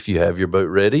best if you have your boat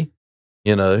ready.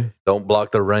 Don't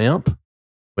block the ramp.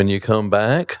 When you come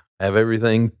back, have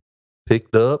everything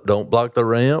picked up. Don't block the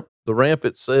ramp. The ramp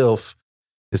itself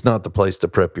is not the place to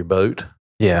prep your boat.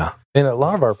 Yeah. In a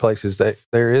lot of our places,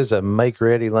 there is a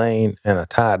make-ready lane and a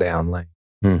tie-down lane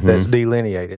that's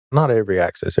delineated. Not every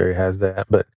access area has that,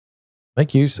 but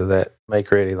make use of that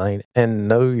make-ready lane and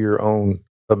know your own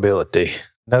ability.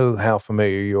 Know how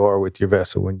familiar you are with your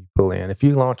vessel when you pull in. If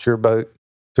you launch your boat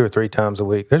 2 or 3 times a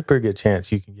week, there's a pretty good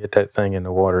chance you can get that thing in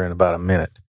the water in about a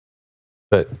minute.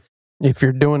 But if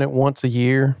you're doing it once a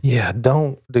year, yeah,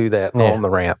 don't do that on the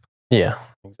ramp. Yeah,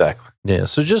 exactly. Yeah,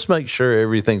 so just make sure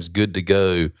everything's good to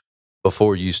go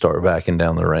before you start backing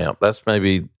down the ramp. That's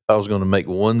maybe, I was going to make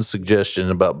one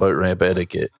suggestion about boat ramp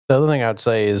etiquette. The other thing I'd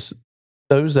say is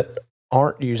those that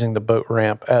aren't using the boat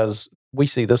ramp, as we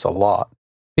see this a lot,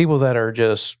 people that are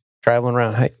just traveling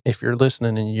around, hey, if you're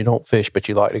listening and you don't fish, but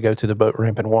you like to go to the boat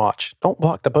ramp and watch, don't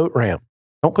block the boat ramp.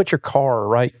 Don't put your car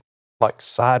right like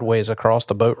sideways across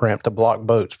the boat ramp to block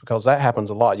boats, because that happens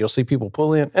a lot. You'll see people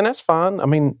pull in, and that's fine. I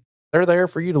mean, they're there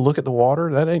for you to look at the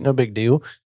water. That ain't no big deal.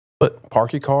 But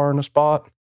park your car in a spot,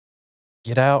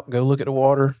 get out, go look at the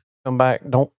water, come back.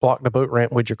 Don't block the boat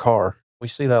ramp with your car. We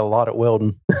see that a lot at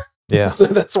Weldon. Yeah. So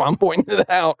that's why I'm pointing it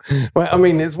out. Well, I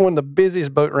mean, it's one of the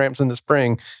busiest boat ramps in the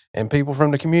spring, and people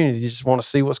from the community just want to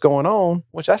see what's going on,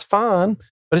 which that's fine,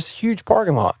 but it's a huge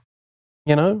parking lot.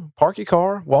 You know, park your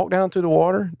car, walk down to the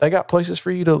water. They got places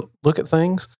for you to look at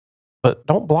things, but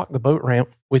don't block the boat ramp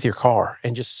with your car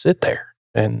and just sit there.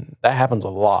 And that happens a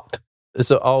lot. It's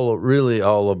really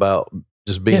all about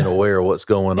just being aware of what's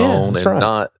going on, and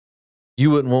not,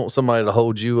 you wouldn't want somebody to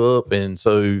hold you up. And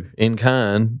so in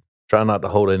kind, try not to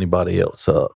hold anybody else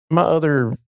up. My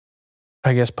other,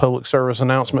 I guess, public service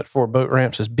announcement for boat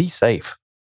ramps is be safe.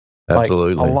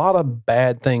 Absolutely. Like, a lot of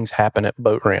bad things happen at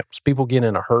boat ramps. People get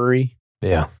in a hurry.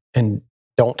 Yeah. And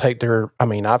don't take their, I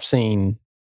mean, I've seen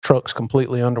trucks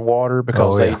completely underwater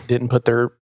because they didn't put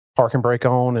their parking brake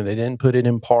on, and they didn't put it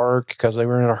in park because they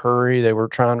were in a hurry. They were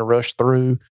trying to rush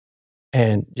through.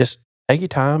 And just take your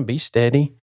time, be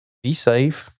steady, be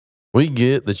safe. We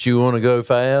get that you want to go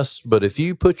fast, but if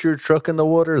you put your truck in the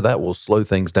water, that will slow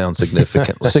things down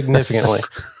significantly. Significantly.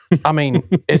 I mean,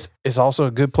 it's also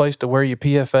a good place to wear your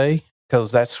PFA,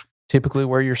 because that's typically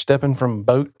where you're stepping from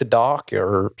boat to dock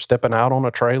or stepping out on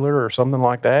a trailer or something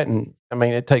like that. And I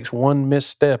mean, it takes one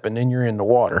misstep and then you're in the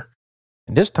water.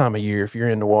 And this time of year, if you're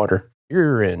in the water,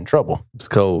 you're in trouble. It's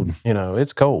cold. You know,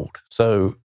 it's cold.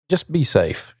 So just be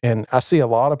safe. And I see a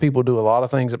lot of people do a lot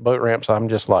of things at boat ramps. I'm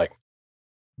just like,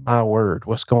 my word,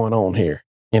 what's going on here?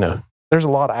 You know, there's a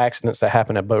lot of accidents that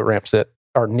happen at boat ramps that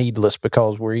are needless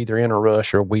because we're either in a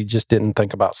rush or we just didn't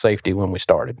think about safety when we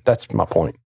started. That's my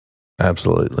point.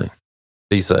 Absolutely.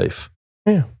 Be safe.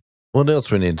 Yeah. What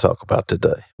else we need to talk about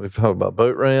today? We've talked about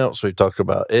boat ramps. We talked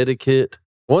about etiquette.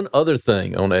 One other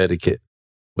thing on etiquette.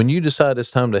 When you decide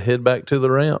it's time to head back to the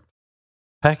ramp,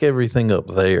 pack everything up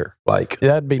there. Like,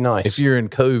 that'd be nice. If you're in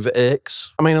Cove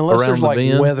X, I mean, unless there's the like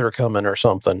bend, weather coming or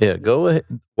something. Yeah, go ahead.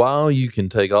 While you can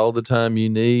take all the time you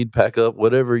need, pack up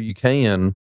whatever you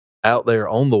can out there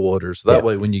on the water. So that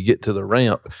way, when you get to the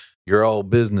ramp, you're all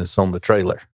business on the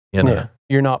trailer. You know? Yeah.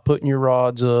 You're not putting your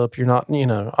rods up. You're not, you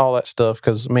know, all that stuff.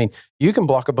 Because, I mean, you can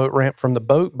block a boat ramp from the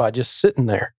boat by just sitting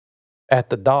there at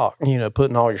the dock, you know,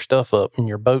 putting all your stuff up, and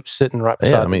your boat's sitting right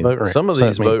beside the boat ramp. Some of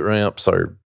these boat ramps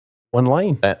are one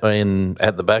lane at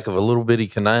the back of a little bitty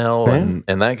canal and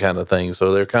that kind of thing.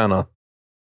 So they're kind of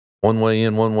one way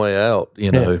in, one way out,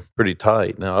 you know, pretty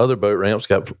tight. Now, other boat ramps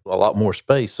got a lot more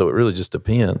space, so it really just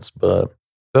depends. But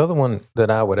the other one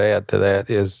that I would add to that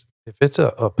is if it's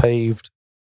a paved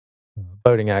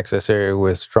boating access area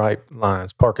with striped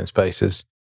lines, parking spaces,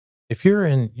 if you're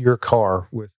in your car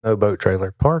with no boat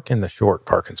trailer, park in the short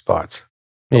parking spots.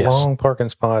 The long parking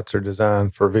spots are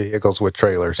designed for vehicles with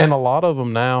trailers. And a lot of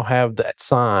them now have that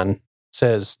sign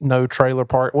says no trailer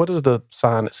park. What is the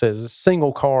sign that says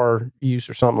single car use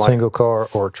or something like that? Single car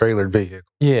or trailered vehicle.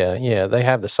 Yeah. They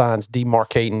have the signs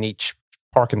demarcating each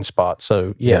parking spot.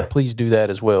 So please do that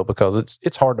as well, because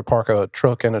it's hard to park a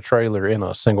truck and a trailer in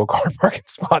a single car parking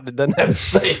spot that doesn't have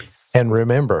space. And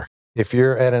remember, if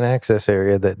you're at an access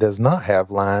area that does not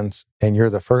have lines and you're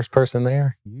the first person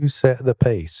there, you set the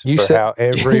pace for how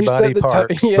everybody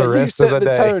parks the rest of the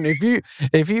day. Tone.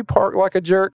 If you park like a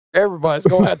jerk, everybody's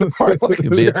going to have to park like a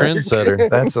jerk. Be a trendsetter.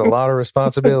 That's a lot of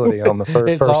responsibility on the first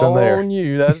it's person all there. on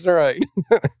you. That's right.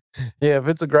 Yeah, if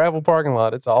it's a gravel parking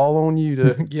lot, it's all on you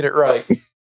to get it right.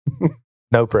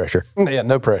 No pressure. Yeah,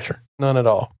 no pressure. None at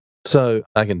all. So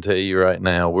I can tell you right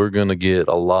now, we're going to get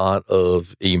a lot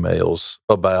of emails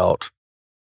about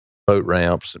boat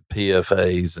ramps and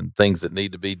PFAs and things that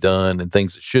need to be done and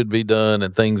things that should be done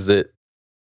and things that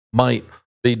might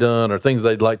be done or things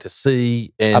they'd like to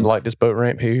see. And I'd like this boat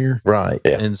ramp here. right.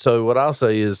 Yeah. And so what I'll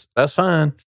say is that's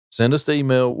fine. Send us the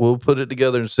email. We'll put it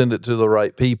together and send it to the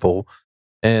right people.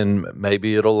 And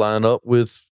maybe it'll line up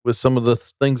with some of the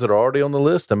things that are already on the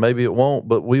list, and maybe it won't,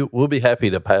 but we'll be happy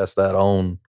to pass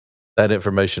that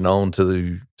information on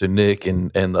to Nick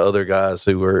and the other guys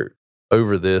who are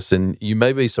over this. And you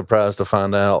may be surprised to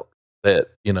find out that,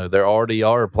 there already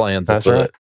are plans That's afoot.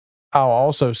 right. I'll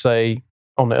also say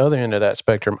on the other end of that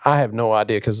spectrum, I have no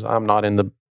idea because I'm not in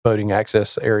the boating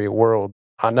access area world.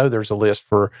 I know there's a list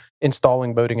for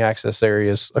installing boating access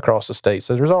areas across the state.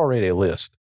 So there's already a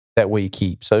list that we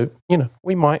keep. So,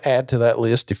 we might add to that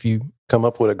list if you come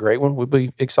up with a great one. We'd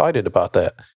be excited about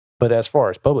that. But as far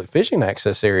as public fishing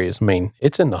access areas,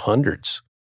 it's in the hundreds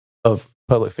of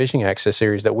public fishing access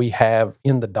areas that we have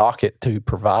in the docket to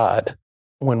provide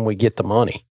when we get the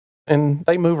money. And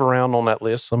they move around on that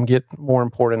list. Some get more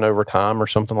important over time or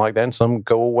something like that. And some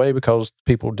go away because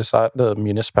people decide, the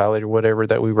municipality or whatever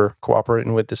that we were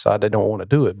cooperating with, decide they don't want to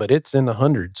do it. But it's in the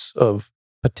hundreds of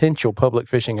potential public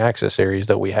fishing access areas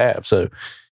that we have. So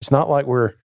it's not like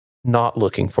we're not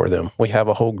looking for them. We have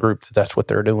a whole group that's what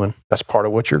they're doing. That's part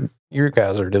of what your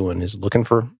guys are doing, is looking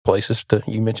for places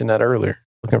you mentioned that earlier,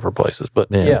 looking for places. But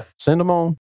yeah send them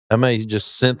on. I may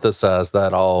just synthesize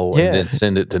that all and then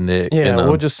send it to Nick. Yeah,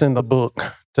 we'll just send the book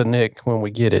to Nick when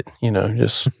we get it.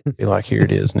 Just be like, here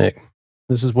it is, Nick.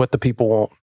 This is what the people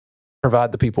want.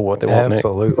 Provide the people what they want,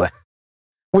 Absolutely. Nick.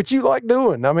 Which you like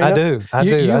doing. I do.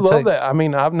 You love that.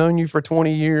 I've known you for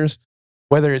 20 years,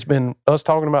 whether it's been us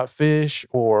talking about fish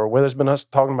or whether it's been us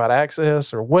talking about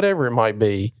access or whatever it might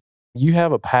be. You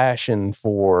have a passion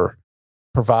for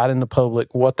providing the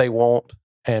public what they want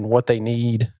and what they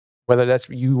need, whether that's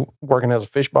you working as a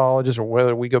fish biologist or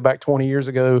whether we go back 20 years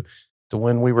ago to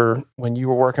when you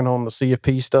were working on the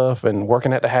CFP stuff and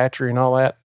working at the hatchery and all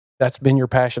that. That's been your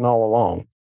passion all along,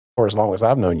 for as long as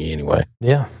I've known you anyway.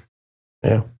 Yeah.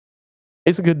 Yeah.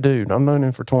 He's a good dude. I've known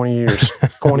him for 20 years,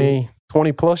 20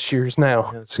 plus years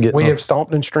now. We have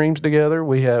stomped in streams together.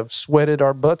 We have sweated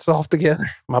our butts off together.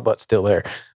 My butt's still there.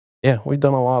 Yeah, we've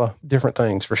done a lot of different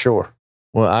things for sure.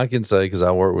 Well, I can say, because I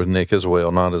work with Nick as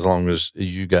well, not as long as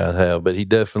you guys have, but he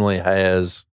definitely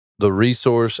has the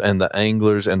resource and the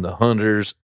anglers and the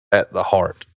hunters at the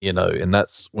heart, and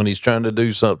that's when he's trying to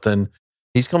do something.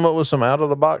 He's come up with some out of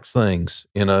the box things,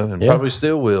 and probably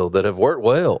still will, that have worked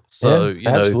well. So,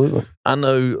 absolutely. I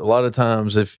know a lot of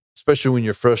times, especially when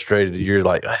you're frustrated, you're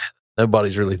like,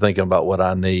 nobody's really thinking about what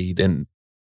I need. And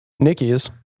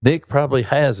Nick probably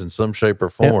has in some shape or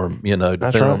form,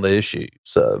 depending on the issue.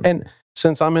 So, and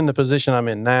since I'm in the position I'm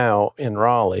in now in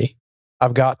Raleigh,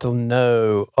 I've got to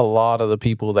know a lot of the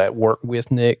people that work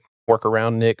with Nick, work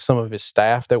around Nick, some of his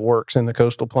staff that works in the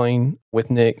coastal plain with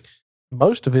Nick.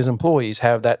 Most of his employees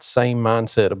have that same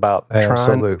mindset about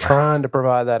trying to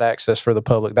provide that access for the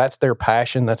public. That's their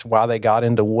passion. That's why they got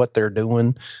into what they're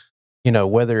doing.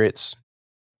 Whether it's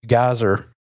you guys are,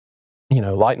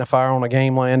 lighting a fire on a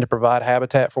game land to provide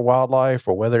habitat for wildlife,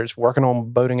 or whether it's working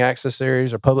on boating access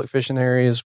areas or public fishing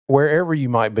areas, wherever you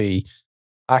might be,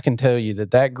 I can tell you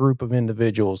that group of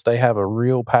individuals, they have a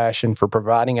real passion for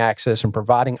providing access and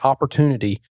providing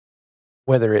opportunity,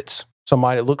 whether it's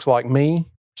somebody that looks like me,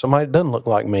 somebody that doesn't look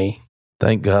like me.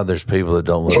 Thank God there's people that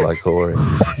don't look like Corey.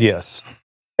 Yes.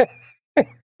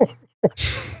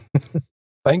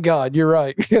 Thank God, you're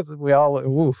right. Because we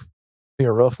all, be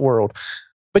a rough world.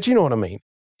 But you know what I mean?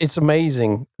 It's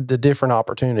amazing the different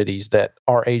opportunities that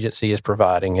our agency is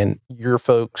providing, and your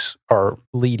folks are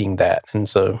leading that. And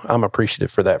so I'm appreciative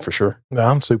for that for sure.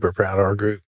 I'm super proud of our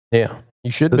group. Yeah,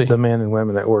 you should be. The men and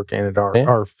women that work in it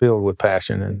are filled with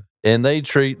passion. And they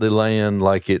treat the land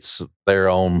like it's their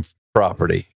own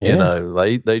property.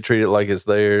 They treat it like it's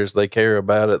theirs. They care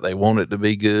about it. They want it to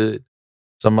be good.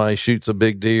 Somebody shoots a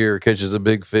big deer or catches a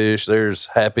big fish, they're as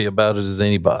happy about it as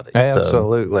anybody.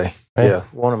 Absolutely. So, yeah.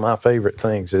 One of my favorite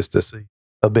things is to see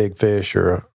a big fish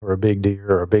or a big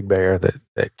deer or a big bear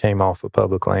that came off of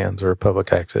public lands or a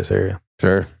public access area.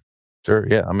 Sure.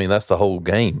 Yeah. That's the whole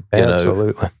game.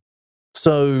 Absolutely.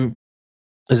 So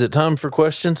is it time for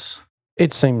questions?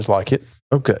 It seems like it.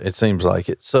 Okay. It seems like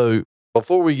it. So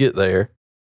before we get there,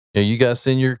 you guys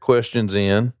send your questions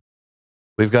in.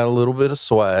 We've got a little bit of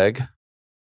swag.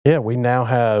 Yeah, we now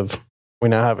have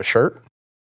a shirt,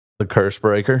 the Curse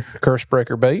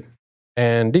Breaker bait,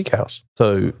 and decals.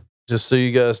 So just so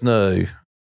you guys know,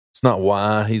 it's not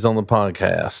why he's on the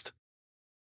podcast,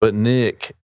 but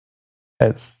Nick,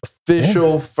 that's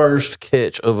official first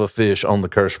catch of a fish on the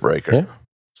Curse Breaker. Yeah.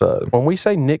 So when we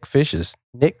say Nick fishes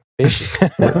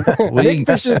fishes. Nick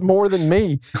fishes more than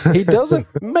me. He doesn't,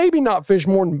 maybe not fish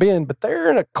more than Ben, but they're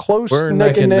in a close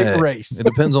neck and neck race. It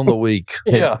depends on the week.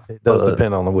 Yeah. It does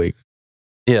depend on the week.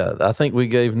 Yeah, I think we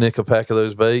gave Nick a pack of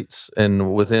those baits,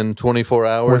 and within 24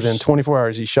 hours... Within 24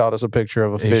 hours, he shot us a picture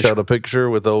of a fish. He shot a picture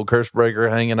with the old curse breaker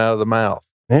hanging out of the mouth.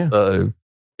 Yeah. So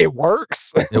it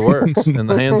works. It works. In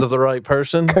the hands of the right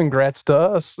person. Congrats to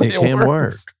us. It can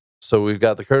work. So we've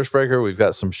got the curse breaker. We've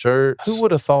got some shirts. Who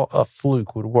would have thought a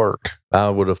fluke would work? I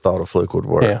would have thought a fluke would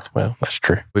work. Yeah, well, that's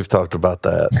true. We've talked about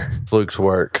that. Flukes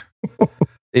work.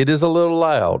 It is a little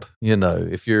loud. You know,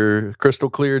 if you're crystal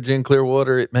clear, gin clear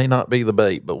water, it may not be the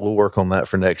bait, but we'll work on that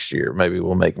for next year. Maybe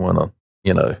we'll make one on,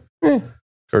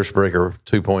 curse breaker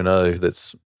 2.0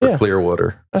 that's for clear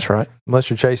water. That's right. Unless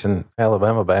you're chasing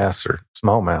Alabama bass or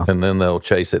smallmouth. And then they'll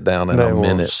chase it down in a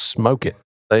minute. Smoke it.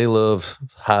 They love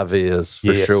high vis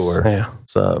for sure. Yeah.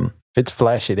 So if it's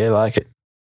flashy, they like it.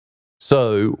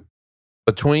 So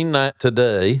between that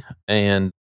today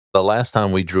and the last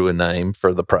time we drew a name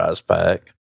for the prize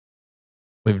pack,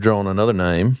 we've drawn another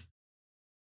name.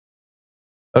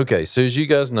 Okay, so as you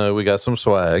guys know, we got some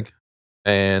swag,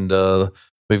 and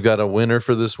we've got a winner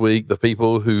for this week. The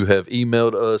people who have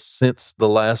emailed us since the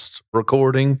last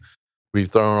recording, we've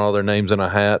thrown all their names in a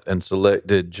hat and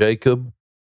selected Jacob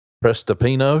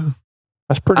Prestapino.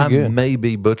 That's pretty good. I may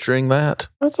be butchering that.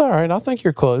 That's all right. I think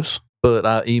you're close. But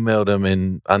I emailed him,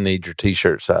 and I need your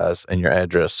T-shirt size and your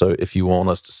address. So if you want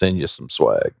us to send you some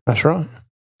swag. That's right.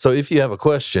 So if you have a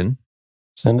question,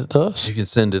 send it to us. You can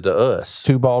send it to us.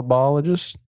 Two Bald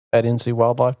Biologists at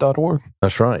ncwildlife.org.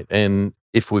 That's right. And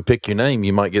if we pick your name,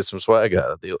 you might get some swag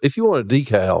out of the deal. If you want a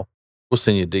decal, we'll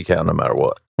send you a decal no matter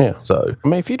what. Yeah. So, I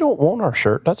mean, if you don't want our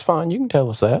shirt, that's fine. You can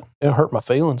tell us that. It'll hurt my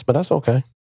feelings, but that's okay.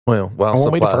 Well, while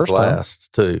supplies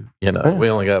last, too. You know, we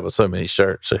only got so many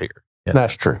shirts here. You know?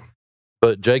 That's true.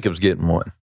 But Jacob's getting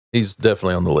one. He's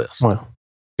definitely on the list. Well,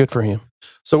 good for him.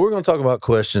 So we're going to talk about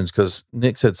questions because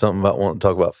Nick said something about wanting to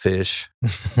talk about fish.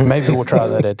 Maybe we'll try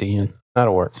that at the end.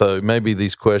 That'll work. So maybe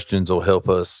these questions will help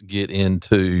us get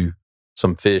into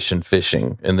some fish and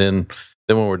fishing. And then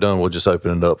when we're done, we'll just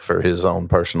open it up for his own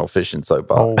personal fishing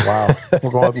soapbox. Oh, wow. We're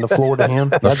going to open the floor to him?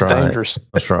 That's right. Dangerous.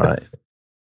 That's right.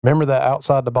 Remember that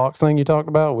outside the box thing you talked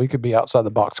about? We could be outside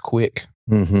the box quick.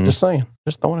 Mm-hmm. Just saying.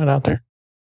 Just throwing it out there.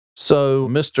 So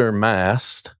Mr.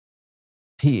 Mast,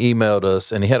 he emailed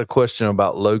us and he had a question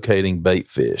about locating bait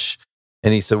fish.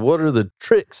 And he said, what are the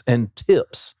tricks and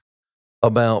tips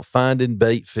about finding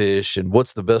bait fish, and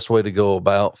what's the best way to go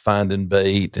about finding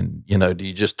bait? And, do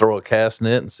you just throw a cast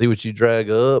net and see what you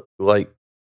drag up? Like,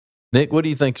 Nick, what do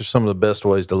you think are some of the best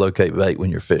ways to locate bait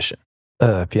when you're fishing?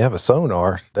 If you have a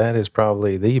sonar, that is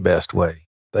probably the best way.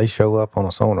 They show up on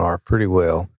a sonar pretty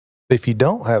well. If you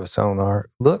don't have a sonar,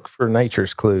 look for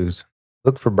nature's clues.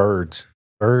 Look for birds.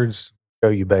 Birds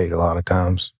show you bait a lot of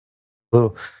times.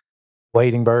 Little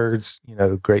wading birds,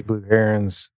 great blue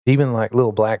herons, even like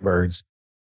little blackbirds.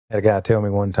 I had a guy tell me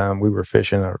one time we were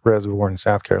fishing a reservoir in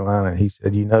South Carolina, and he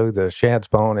said, the shad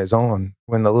spawn is on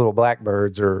when the little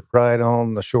blackbirds are right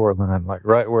on the shoreline, like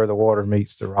right where the water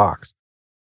meets the rocks.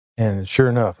 And sure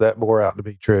enough, that bore out to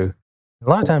be true. A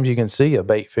lot of times you can see a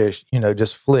bait fish,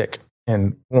 just flick,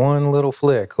 and one little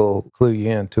flick will clue you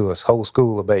into a whole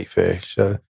school of bait fish.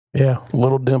 So, yeah,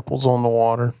 little dimples on the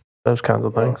water, those kinds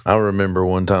of things. I remember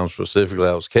one time specifically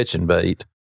I was catching bait,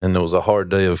 and it was a hard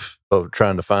day of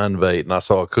trying to find bait, and I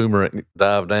saw a cormorant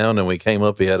dive down, and we came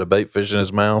up, he had a bait fish in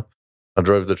his mouth. I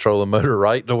drove the trolling motor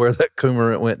right to where that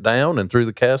cormorant went down and threw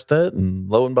the cast net, and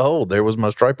lo and behold, there was my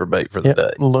striper bait for the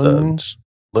day. Loons.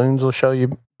 Loons will show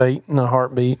you bait in a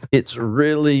heartbeat. It's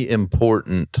really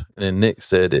important, and Nick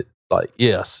said it, like,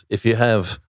 yes, if you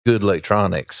have good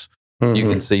electronics, you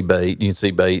can see bait. You can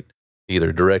see bait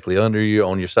either directly under you,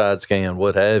 on your side scan,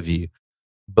 what have you.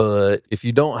 But if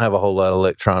you don't have a whole lot of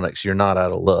electronics, you're not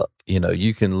out of luck.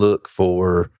 You can look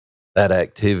for that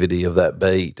activity of that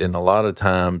bait. And a lot of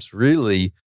times,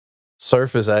 really,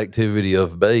 surface activity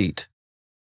of bait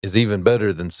is even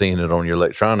better than seeing it on your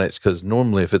electronics, because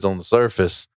normally if it's on the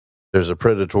surface, there's a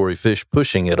predatory fish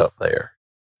pushing it up there.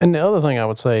 And the other thing I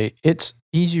would say, it's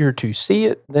easier to see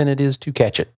it than it is to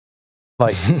catch it.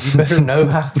 Like, you better know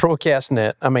how to throw a cast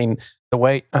net. I mean,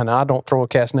 and I don't throw a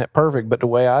cast net perfect, but the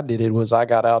way I did it was I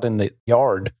got out in the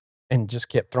yard and just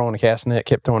kept throwing a cast net,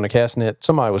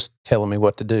 Somebody was telling me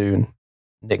what to do, and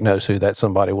Nick knows who that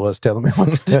somebody was telling me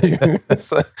what to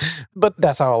do. But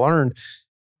that's how I learned.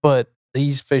 But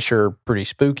these fish are pretty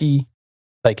spooky.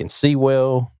 They can see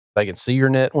well. They can see your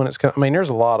net when it's coming. I mean, there's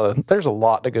a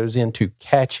lot that goes into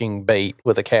catching bait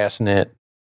with a cast net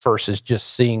versus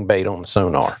just seeing bait on the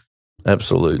sonar.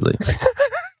 Absolutely.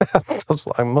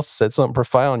 I must have said something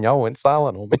profound. Y'all went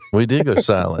silent on me. We did go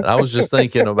silent. I was just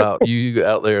thinking about you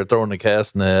out there throwing the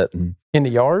cast net and In the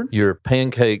yard? your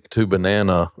pancake to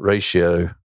banana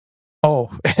ratio.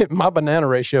 Oh, my banana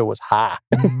ratio was high.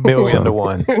 Million to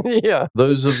one. Yeah.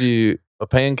 Those of you, a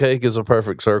pancake is a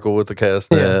perfect circle with the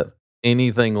cast net.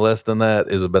 Anything less than that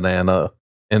is a banana.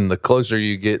 And the closer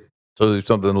you get to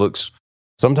something that looks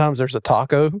Sometimes there's a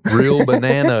taco. real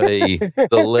banana-y,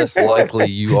 the less likely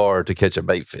you are to catch a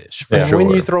bait fish. For sure.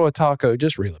 When you throw a taco,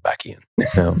 just reel it back in.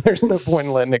 Yeah. There's no point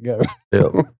in letting it go.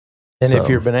 Yep. And if So-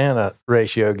 your banana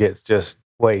ratio gets just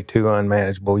way too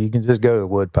unmanageable, you can just go to the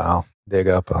wood pile, dig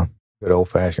up a good old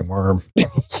fashioned worm,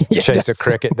 chase a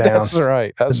cricket down. That's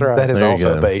right. That's right. That is There you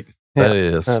also go. a bait. That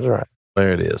is. That's right.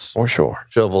 There it is. For sure.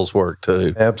 Shovels work too.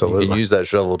 You Absolutely. can use that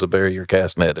shovel to bury your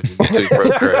cast net if you get too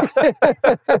frustrated.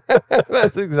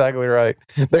 That's exactly right.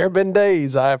 There have been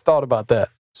days I have thought about that.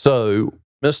 So,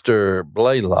 Mr.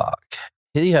 Blaylock,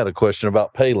 he had a question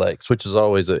about pay lakes, which is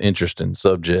always an interesting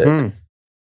subject. Mm.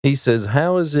 He says,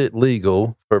 how is it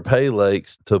legal for pay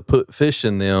lakes to put fish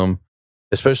in them,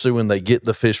 especially when they get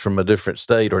the fish from a different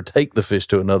state or take the fish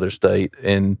to another state?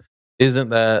 And isn't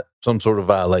that some sort of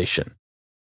violation?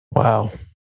 Wow.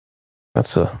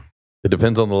 It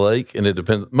depends on the lake, and it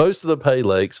depends. Most of the pay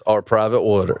lakes are private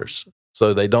waters,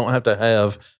 so they don't have to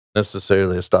have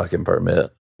necessarily a stocking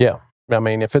permit. I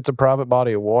mean, if it's a private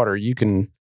body of water, you can,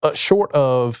 short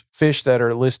of fish that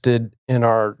are listed in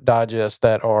our digest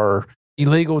that are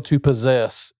illegal to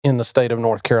possess in the state of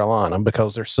North Carolina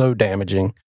because they're so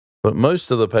damaging. But most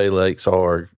of the pay lakes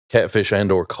are catfish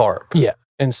and or carp. Yeah.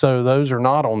 And so those are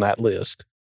not on that list.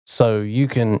 So you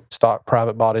can stock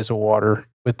private bodies of water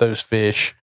with those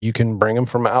fish. You can bring them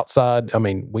from outside. I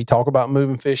mean, we talk about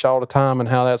moving fish all the time and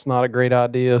how that's not a great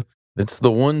idea. It's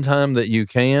the one time that you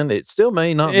can. It still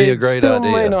may not be a great idea.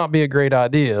 It may not be a great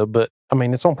idea, but I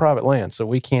mean, it's on private land, so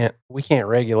we can't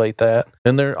regulate that.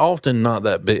 And they're often not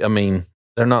that big. I mean,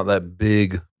 they're not that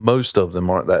big. Most of them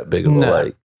aren't that big of a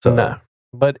lake. So No,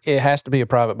 but it has to be a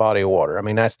private body of water. I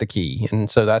mean, that's the key. And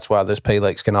so that's why those pay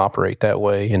lakes can operate that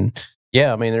way. And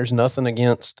yeah, I mean, there's nothing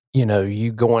against,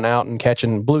 you going out and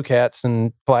catching blue cats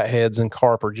and flatheads and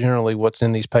carp are generally what's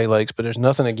in these pay lakes, but there's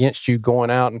nothing against you going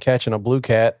out and catching a blue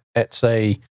cat at,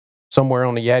 say, somewhere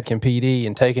on the Yadkin PD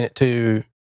and taking it to,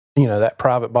 that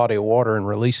private body of water and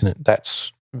releasing it.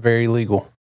 That's very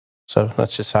legal. So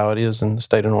that's just how it is in the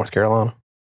state of North Carolina.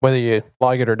 Whether you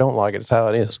like it or don't like it, it's how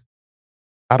it is.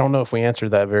 I don't know if we answered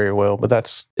that very well, but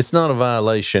it's not a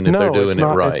violation if they're doing it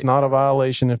right. It's not a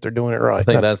violation if they're doing it right. I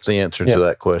think that's the answer to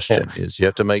that question is you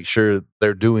have to make sure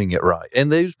they're doing it right. And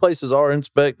these places are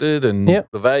inspected and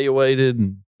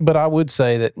evaluated. But I would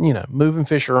say that, moving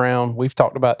fish around, we've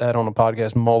talked about that on the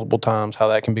podcast multiple times, how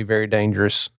that can be very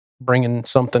dangerous. Bringing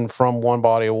something from one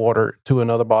body of water to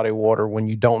another body of water when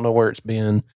you don't know where it's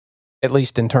been, at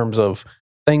least in terms of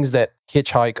things that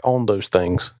hitchhike on those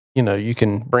things. You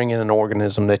can bring in an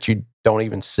organism that you don't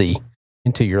even see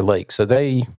into your lake. So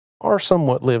they are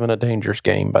somewhat living a dangerous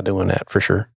game by doing that for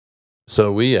sure.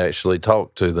 So we actually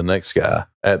talked to the next guy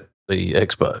at the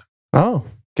expo. Oh,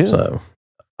 good. So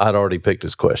I'd already picked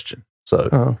his question.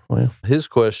 So his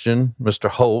question, Mr.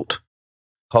 Holt,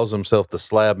 calls himself the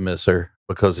slab misser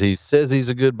because he says he's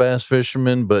a good bass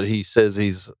fisherman, but he says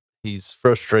he's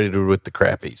frustrated with the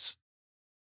crappies.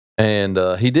 And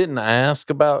he didn't ask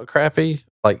about crappie,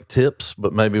 like tips,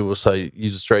 but maybe we'll say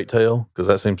use a straight tail because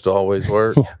that seems to always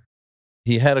work.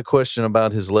 He had a question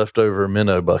about his leftover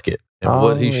minnow bucket and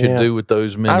what he should do with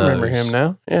those minnows. I remember him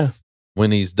now. Yeah.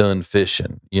 When he's done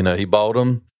fishing, he bought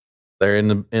them. They're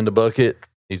in the bucket.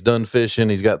 He's done fishing.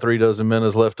 He's got 3 dozen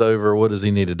minnows left over. What does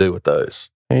he need to do with those?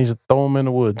 He needs to throw them in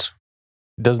the woods.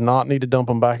 He does not need to dump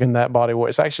them back in that body of water.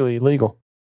 It's actually illegal.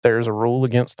 There's a rule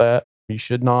against that. You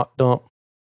should not dump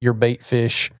your bait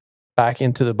fish back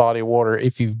into the body of water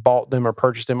if you've bought them or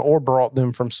purchased them or brought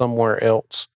them from somewhere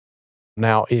else.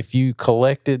 Now, if you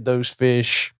collected those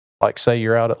fish, like say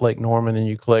you're out at Lake Norman and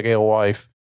you collect alewife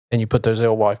and you put those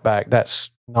alewife back, that's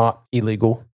not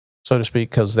illegal, so to speak,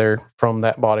 because they're from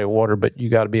that body of water, but you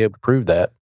got to be able to prove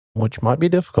that, which might be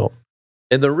difficult.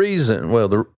 And the reason,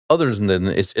 other than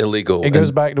it's illegal. It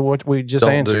goes back to what we just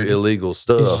answered. Don't do illegal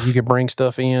stuff. You could bring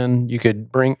stuff in. You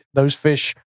could bring those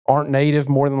fish aren't native,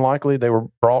 more than likely. They were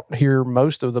brought here.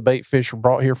 Most of the bait fish were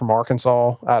brought here from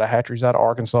Arkansas, out of hatcheries out of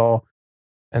Arkansas.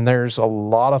 And there's a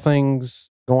lot of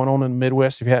things going on in the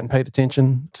Midwest, if you hadn't paid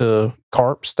attention, to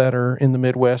carps that are in the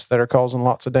Midwest that are causing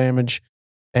lots of damage.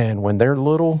 And when they're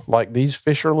little, like these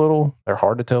fish are little, they're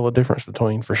hard to tell the difference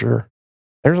between for sure.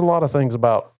 There's a lot of things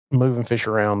about moving fish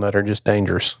around that are just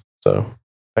dangerous. So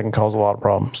that can cause a lot of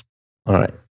problems. All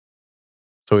right.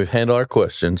 So we've handled our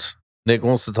questions. Nick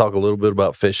wants to talk a little bit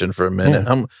about fishing for a minute.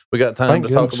 Yeah. We got time Thank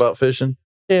to talk goodness. about fishing?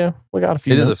 Yeah, we got a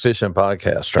few It is a minutes. fishing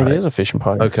podcast, right? It is a fishing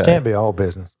podcast. Okay. Can't be all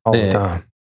business all the Nick, time.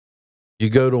 You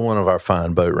go to one of our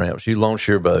fine boat ramps, you launch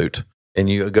your boat, and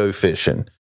you go fishing.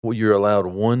 Well, you're allowed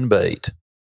one bait.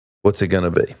 What's it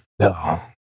going to be? No.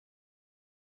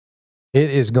 It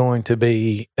is going to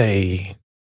be a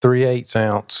 3/8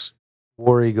 ounce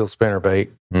War Eagle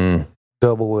spinnerbait,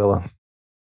 double willow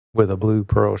with a blue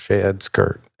pearl shad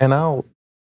skirt. And I'll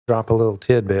drop a little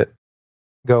tidbit,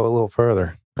 go a little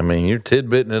further. I mean, you're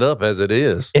tidbitting it up as it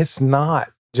is. It's not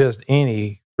just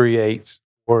any 3/8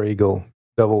 War Eagle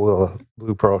double willow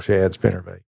blue pearl shad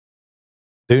spinnerbait.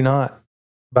 Do not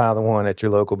buy the one at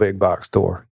your local big box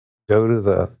store. Go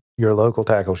to your local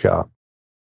tackle shop.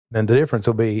 Then the difference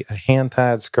will be a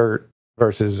hand-tied skirt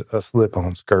versus a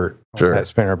slip-on skirt on that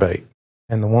spinnerbait.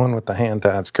 And the one with the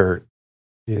hand-tied skirt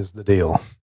is the deal.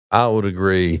 I would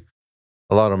agree.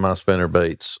 A lot of my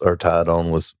spinnerbaits are tied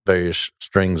on with various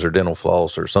strings or dental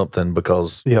floss or something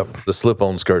because the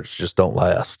slip-on skirts just don't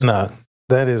last. No,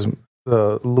 that is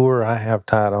the lure I have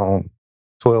tied on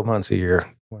 12 months a year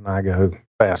when I go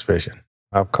bass fishing.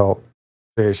 I've caught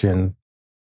fish in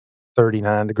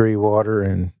 39-degree water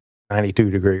and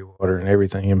 92-degree water and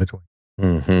everything in between.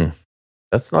 Mm-hmm.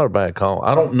 That's not a bad call.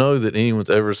 I don't know that anyone's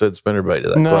ever said spinnerbait to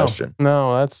that question.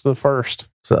 No, that's the first.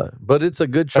 So, but it's a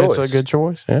good choice. It's a good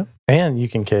choice, yeah. And you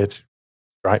can catch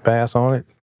striped bass on it,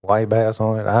 white bass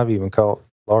on it. I've even caught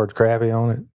large crappie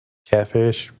on it,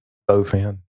 catfish,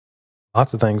 bowfin.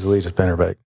 Lots of things that lead to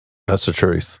spinnerbait. That's the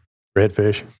truth.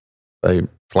 Redfish.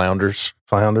 Flounders.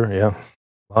 Flounder, yeah.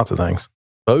 Lots of things.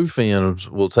 Bowfins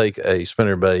will take a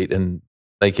spinnerbait and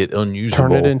make it unusable.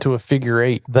 Turn it into a figure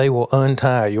 8. They will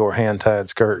untie your hand-tied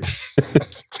skirt.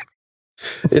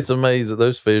 It's amazing that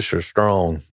those fish are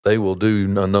strong. They will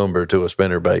do a number to a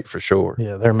spinnerbait for sure.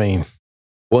 Yeah, they're mean.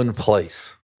 One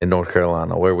place in North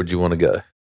Carolina, where would you want to go?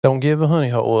 Don't give a honey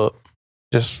hole up.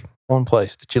 Just one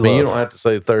place that you I mean, love. you don't have to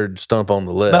say third stump on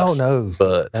the left. No.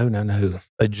 But No.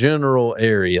 a general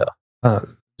area.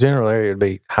 General area would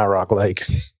be High Rock Lake.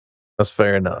 That's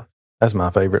fair enough. That's my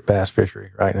favorite bass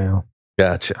fishery right now.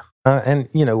 Gotcha. And,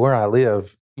 where I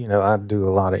live, I do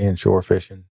a lot of inshore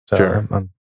fishing. So Sure.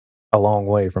 I'm a long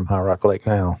way from High Rock Lake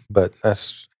now, but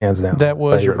that's hands down. That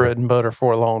was your favorite. bread and butter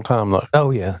for a long time, though.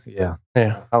 Oh, yeah.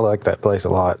 I like that place a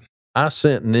lot. I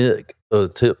sent Nick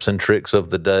tips and tricks of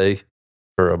the day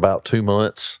for about 2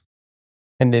 months.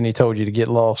 And then he told you to get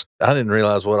lost. I didn't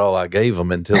realize what all I gave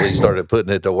him until he started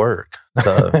putting it to work.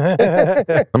 So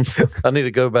I need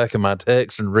to go back in my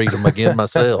text and read them again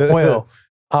myself. Well,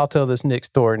 I'll tell this Nick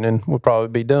story and then we'll probably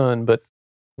be done. But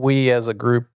we, as a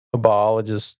group of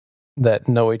biologists that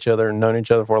know each other and known each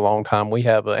other for a long time, we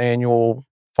have an annual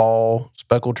fall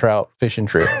speckled trout fishing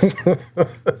trip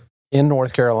in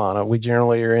North Carolina. We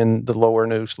generally are in the lower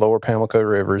Neuse, lower Pamlico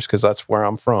rivers because that's where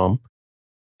I'm from.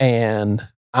 And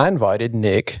I invited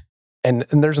Nick, and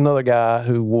there's another guy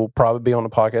who will probably be on the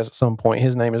podcast at some point.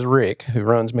 His name is Rick, who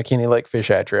runs McKinney Lake Fish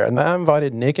Hatchery. And I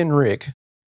invited Nick and Rick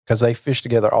because they fish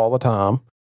together all the time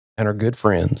and are good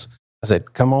friends. I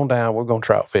said, come on down, we're going to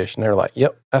trout fish. And they're like,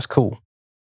 yep, that's cool.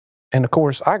 And of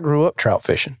course, I grew up trout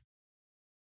fishing.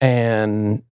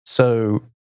 And so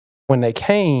when they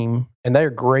came, and they're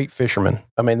great fishermen.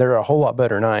 I mean, they're a whole lot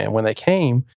better than I am. When they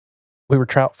came, we were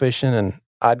trout fishing and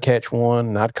I'd catch one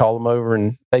and I'd call them over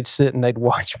and they'd sit and they'd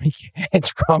watch me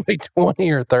catch probably 20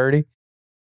 or 30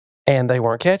 and they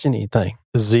weren't catching anything.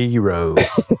 0.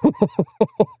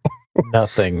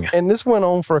 Nothing. And this went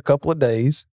on for a couple of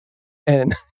days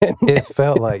and it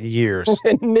felt like years.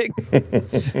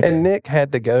 And Nick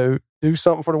had to go do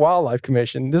something for the Wildlife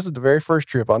Commission. This is the very first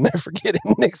trip. I'll never forget it.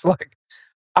 Nick's like,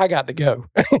 I got to go.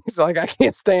 He's like, I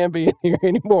can't stand being here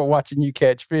anymore watching you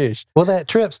catch fish. Well, that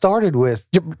trip started with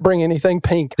bring anything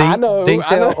pink. I know.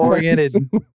 Detail-oriented,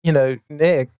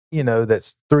 Nick,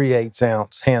 that's 3/8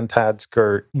 ounce hand-tied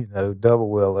skirt, double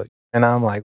willow. And I'm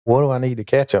like, what do I need to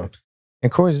catch them?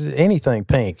 And of course, anything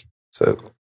pink. So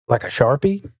like a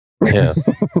Sharpie? Yeah.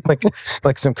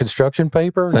 like some construction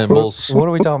paper? Thimbles. What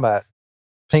are we talking about?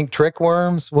 Pink trick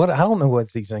worms? What? I don't know what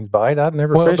these things bite. I've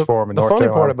never fished for them in North Carolina.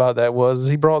 The funny part about that was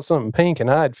he brought something pink, and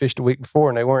I had fished a week before,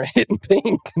 and they weren't hitting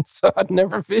pink, and so I'd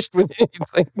never fished with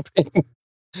anything pink.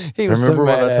 He was Remember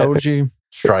so what mad I told you?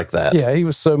 Strike that. Yeah, he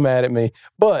was so mad at me.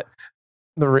 But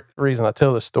the reason I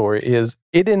tell this story is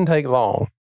it didn't take long.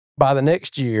 By the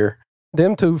next year,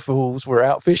 them two fools were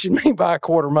out fishing me by a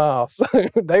quarter mile. So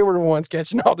they were the ones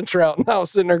catching all the trout, and I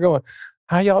was sitting there going,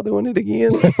 how y'all doing it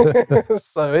again?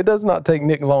 So it does not take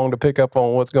Nick long to pick up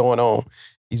on what's going on.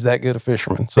 He's that good a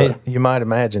fisherman. So you might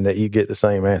imagine that you get the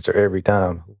same answer every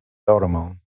time. Thought I'm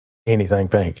on. anything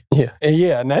pink. Yeah.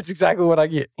 And that's exactly what I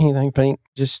get. Anything pink.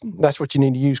 Just, that's what you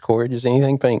need to use, Corey. Just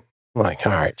anything pink. I'm like,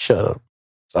 all right, shut up.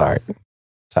 It's all right.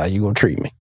 That's how you going to treat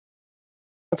me.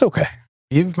 That's okay.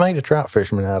 You've made a trout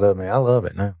fisherman out of me. I love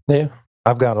it now. Yeah.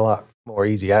 I've got a lot more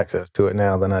easy access to it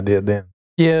now than I did then.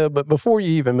 Yeah, but before you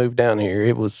even moved down here,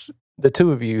 it was the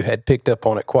two of you had picked up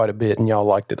on it quite a bit, and y'all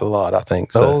liked it a lot, I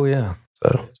think. So, Oh, yeah.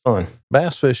 so It's fun.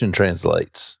 Bass fishing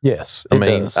translates. yes, I it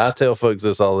mean, does. I tell folks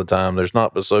this all the time. There's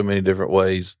not but so many different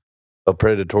ways a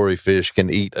predatory fish can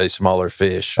eat a smaller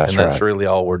fish. That's and that's right. really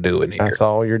all we're doing here. That's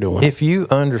all you're doing. If you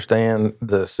understand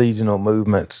the seasonal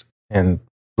movements and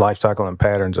life cycle and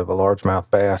patterns of a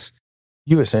largemouth bass,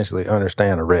 you essentially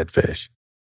understand a redfish.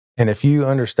 And if you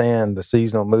understand the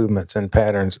seasonal movements and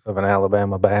patterns of an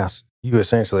Alabama bass, you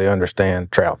essentially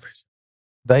understand trout fishing.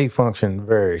 They function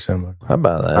very similar. How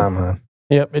about that?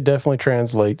 Yep, it definitely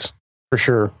translates for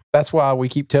sure. That's why we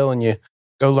keep telling you,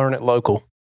 go learn it local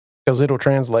because it'll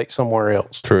translate somewhere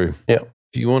else. True. Yep.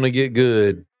 If you want to get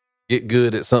good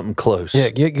at something close. Yeah,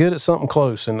 get good at something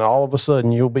close, and all of a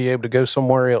sudden you'll be able to go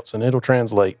somewhere else, and it'll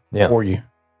translate for you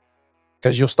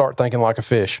because you'll start thinking like a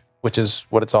fish, which is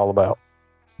what it's all about.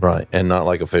 Right. And not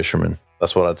like a fisherman.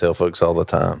 That's what I tell folks all the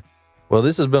time. Well,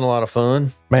 this has been a lot of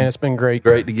fun. Man, it's been great.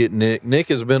 Great to get Nick. Nick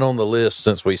has been on the list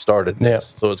since we started this.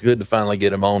 Yes. So it's good to finally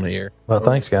get him on here. Well,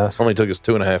 thanks, guys. Only took us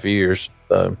 2.5 years.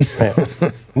 So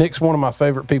Man, Nick's one of my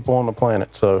favorite people on the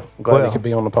planet, so I'm glad he Well, could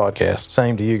be on the podcast.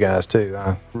 Same to you guys, too.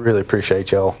 I really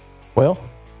appreciate y'all. Well,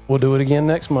 we'll do it again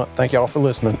next month. Thank y'all for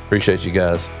listening. appreciate you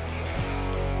guys.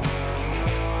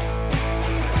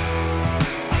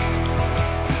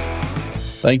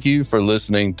 Thank you for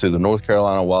listening to the North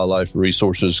Carolina Wildlife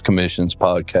Resources Commission's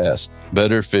podcast,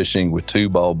 Better Fishing with Two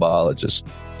Bald Biologists.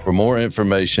 For more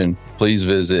information, please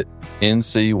visit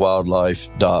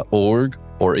ncwildlife.org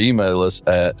or email us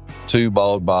at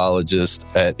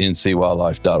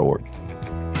twobaldbiologists@ncwildlife.org.